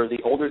 where the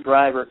older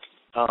driver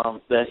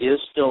that is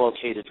still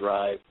okay to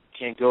drive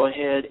can go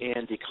ahead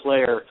and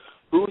declare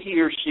who he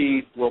or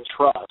she will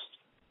trust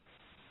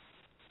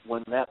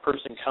when that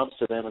person comes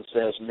to them and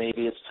says,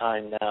 maybe it's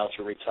time now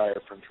to retire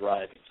from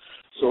driving.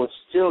 So it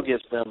still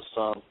gives them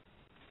some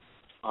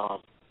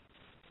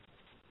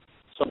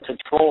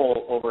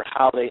control over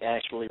how they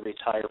actually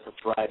retire from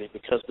driving,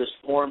 because this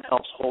form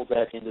helps hold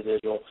that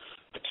individual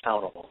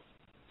accountable.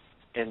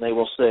 And they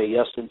will say,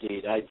 yes,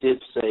 indeed, I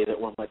did say that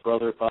when my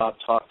brother Bob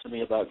talked to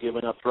me about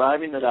giving up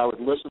driving that I would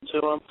listen to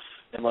him,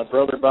 and my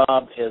brother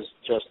Bob has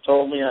just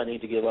told me I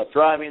need to give up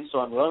driving, so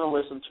I'm going to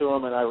listen to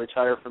him, and I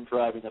retire from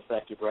driving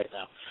effective right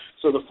now.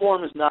 So the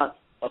form is not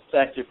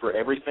effective for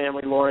every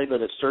family, Lori,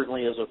 but it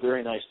certainly is a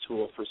very nice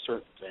tool for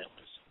certain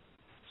families.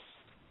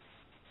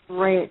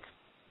 Great.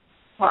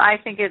 Well, I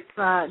think it's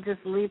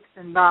just leaps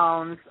and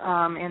bounds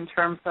in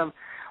terms of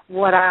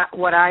what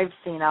I've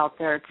seen out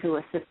there to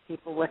assist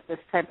people with this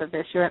type of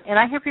issue. And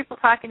I hear people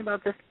talking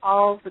about this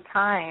all the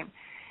time.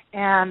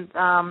 And,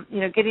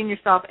 getting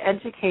yourself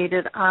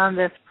educated on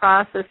this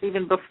process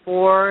even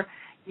before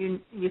you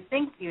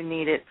think you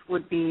need it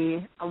would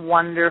be a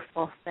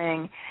wonderful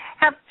thing.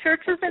 Have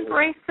churches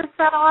embraced this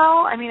at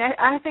all? I mean,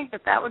 I think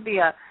that would be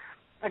a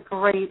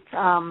great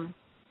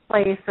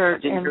place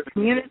in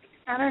community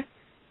centers.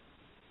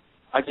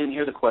 I didn't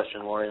hear the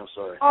question, Lori. I'm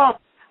sorry. Oh,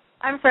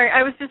 I'm sorry.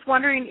 I was just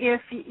wondering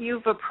if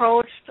you've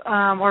approached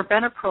or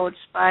been approached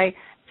by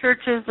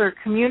churches or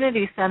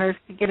community centers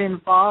to get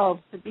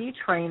involved, to be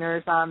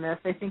trainers on this.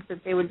 I think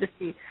that they would just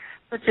be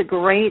such a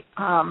great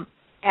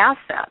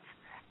asset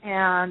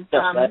and,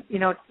 to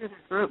the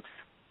groups.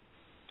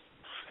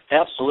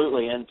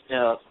 Absolutely. And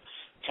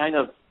kind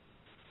of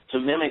to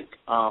mimic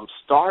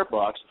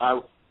Starbucks,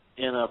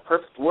 in a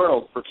perfect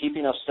world, for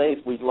keeping us safe,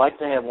 we'd like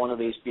to have one of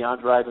these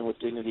Beyond Driving with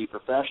Dignity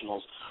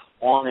professionals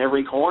on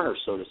every corner,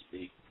 so to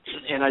speak.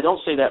 And I don't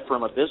say that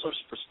from a business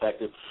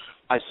perspective.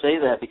 I say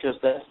that because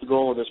that's the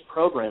goal of this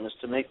program, is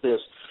to make this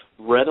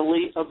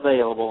readily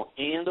available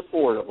and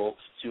affordable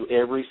to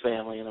every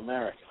family in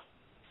America,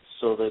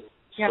 so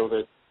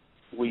that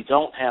we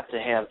don't have to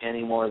have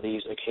any more of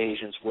these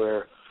occasions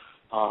where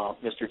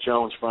Mr.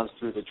 Jones runs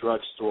through the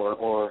drugstore,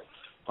 or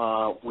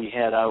we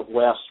had out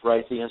west,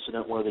 right, the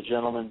incident where the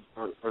gentleman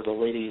or the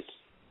ladies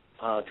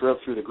drove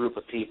through the group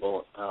of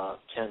people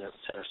 10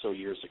 or so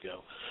years ago.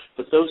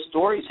 But those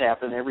stories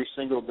happen every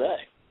single day.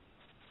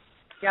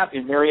 Yep.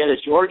 In Marietta,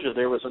 Georgia,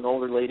 there was an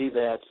older lady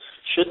that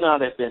should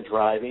not have been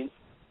driving,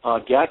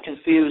 got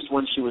confused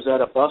when she was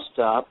at a bus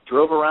stop,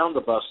 drove around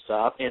the bus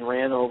stop, and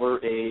ran over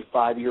a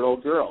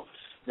 5-year-old girl.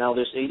 Now,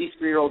 this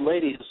 83-year-old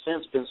lady has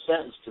since been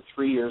sentenced to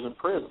 3 years in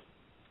prison.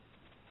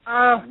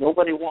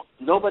 Nobody,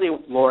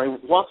 Lori,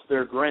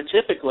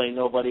 typically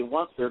nobody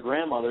wants their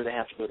grandmother to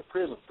have to go to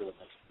prison for the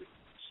next 3 months.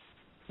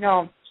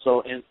 No.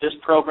 So this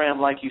program,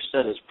 like you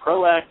said, is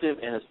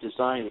proactive, and it's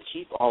designed to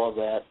keep all of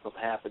that from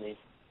happening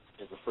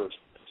in the first place.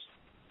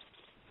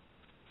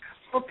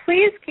 Well,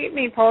 please keep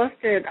me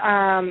posted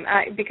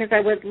because I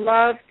would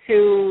love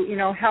to,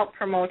 help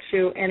promote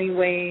you any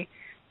way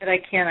that I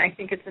can. I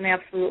think it's an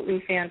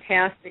absolutely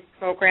fantastic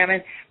program.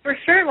 And for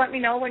sure, let me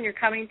know when you're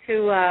coming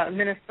to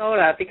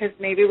Minnesota, because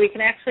maybe we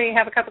can actually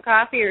have a cup of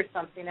coffee or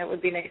something. It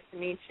would be nice to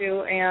meet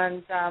you.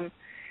 And,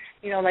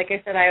 like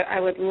I said, I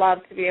would love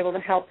to be able to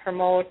help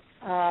promote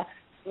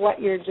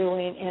what you're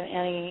doing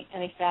in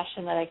any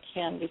fashion that I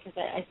can, because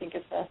I think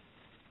it's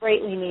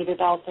greatly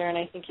needed out there, and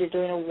I think you're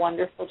doing a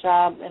wonderful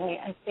job, and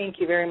I thank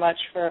you very much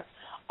for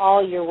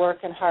all your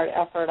work and hard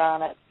effort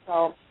on it.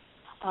 So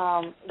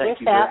with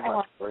that, I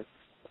want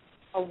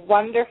a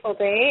wonderful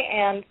day,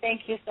 and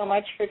thank you so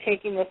much for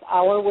taking this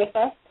hour with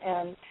us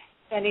and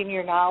spending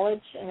your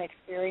knowledge and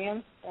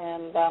experience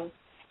and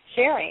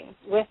sharing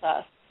with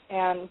us.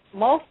 And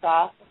most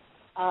off,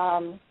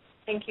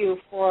 thank you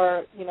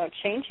for,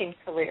 changing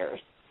careers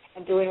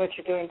and doing what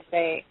you're doing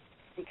today,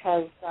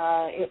 because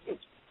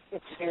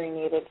it's very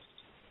needed.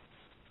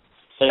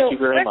 Thank you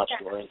very much,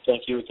 Lori.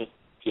 Thank you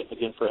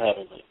again for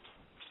having me.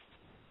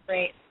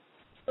 Great.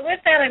 So with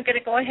that, I'm going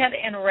to go ahead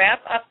and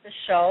wrap up the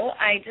show.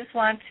 I just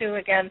want to,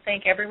 again,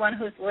 thank everyone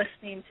who's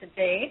listening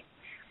today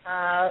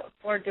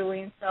for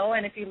doing so.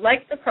 And if you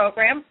like the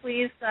program,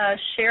 please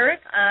share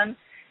it on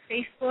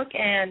Facebook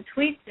and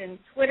tweet and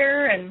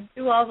Twitter and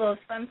do all those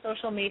fun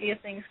social media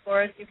things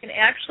for us. You can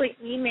actually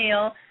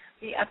email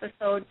the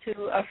episode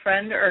to a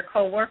friend or a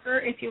coworker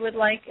if you would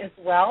like as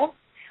well.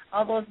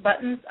 All those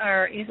buttons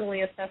are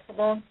easily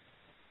accessible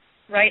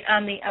right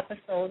on the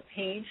episode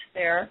page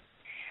there.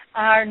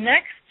 Our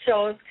next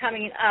shows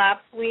coming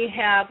up, we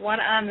have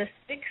one on the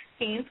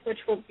 16th,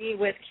 which will be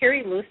with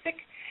Carrie Lusick,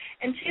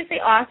 and she's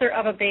the author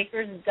of A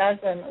Baker's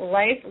Dozen,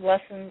 Life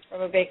Lessons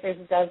from a Baker's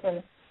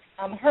Dozen.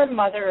 Her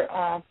mother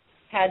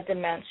had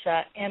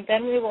dementia. And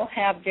then we will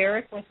have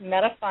Derek with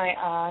Medify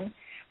on,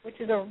 which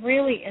is a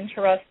really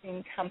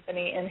interesting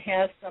company and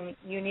has some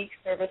unique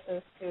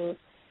services to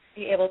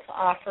be able to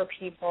offer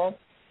people.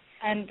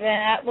 And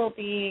Derek will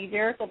be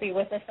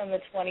with us on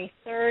the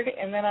 23rd,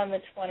 and then on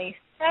the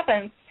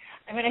 27th,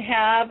 I'm going to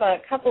have a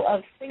couple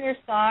of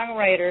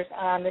singer-songwriters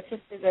on that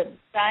just did a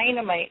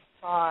dynamite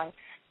song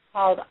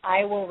called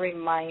I Will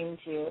Remind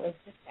You. It's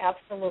just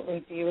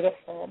absolutely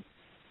beautiful.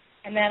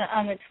 And then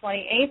on the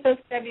 28th of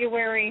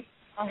February,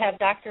 I'll have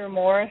Dr.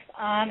 Morris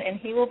on, and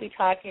he will be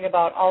talking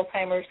about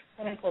Alzheimer's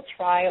clinical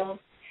trials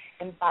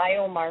and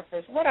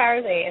biomarkers. What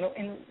are they,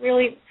 and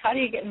really, how do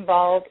you get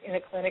involved in a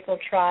clinical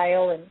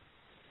trial, and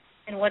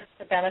what's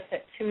the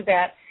benefit to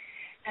that?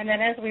 And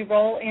then as we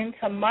roll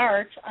into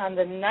March on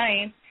the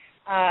 9th,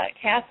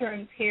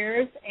 Catherine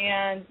Piers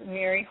and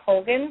Mary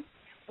Hogan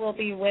will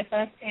be with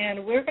us,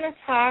 and we're going to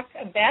talk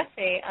that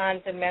day on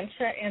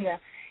dementia in the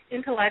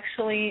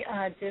intellectually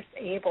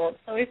disabled.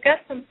 So we've got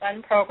some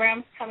fun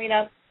programs coming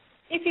up.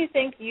 If you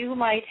think you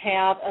might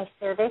have a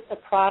service, a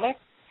product,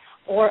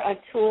 or a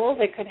tool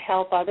that could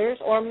help others,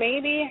 or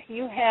maybe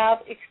you have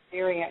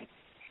experience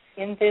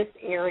in this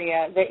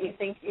area that you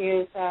think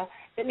is that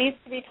needs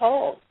to be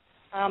told,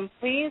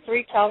 please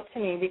reach out to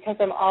me, because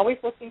I'm always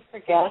looking for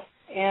guests.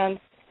 And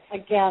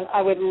again,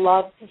 I would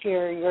love to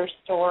hear your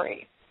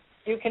story.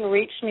 You can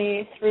reach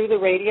me through the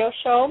radio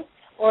show,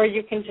 or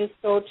you can just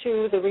go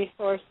to the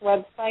resource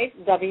website,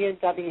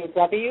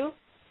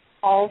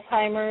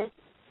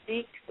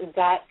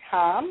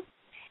 www.alzheimersspeaks.com,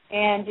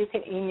 and you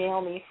can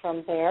email me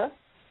from there.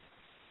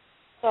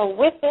 So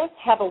with this,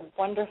 have a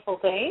wonderful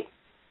day,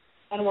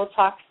 and we'll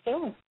talk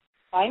soon.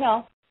 Bye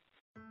now.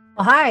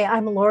 Well, hi,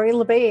 I'm Lori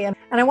LeBay, and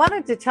I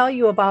wanted to tell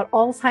you about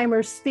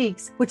Alzheimer's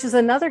Speaks, which is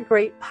another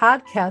great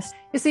podcast.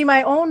 You see,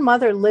 my own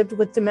mother lived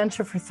with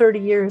dementia for 30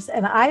 years,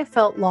 and I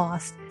felt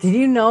lost. Did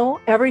you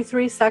know every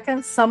 3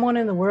 seconds someone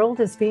in the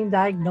world is being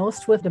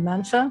diagnosed with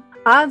dementia?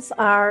 Odds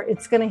are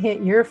it's going to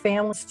hit your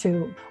families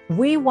too.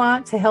 We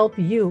want to help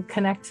you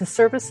connect to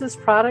services,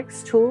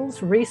 products,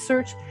 tools,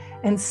 research,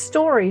 and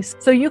stories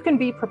so you can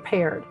be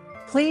prepared.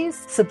 Please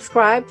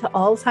subscribe to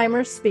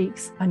Alzheimer's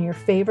Speaks on your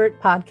favorite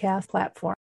podcast platform.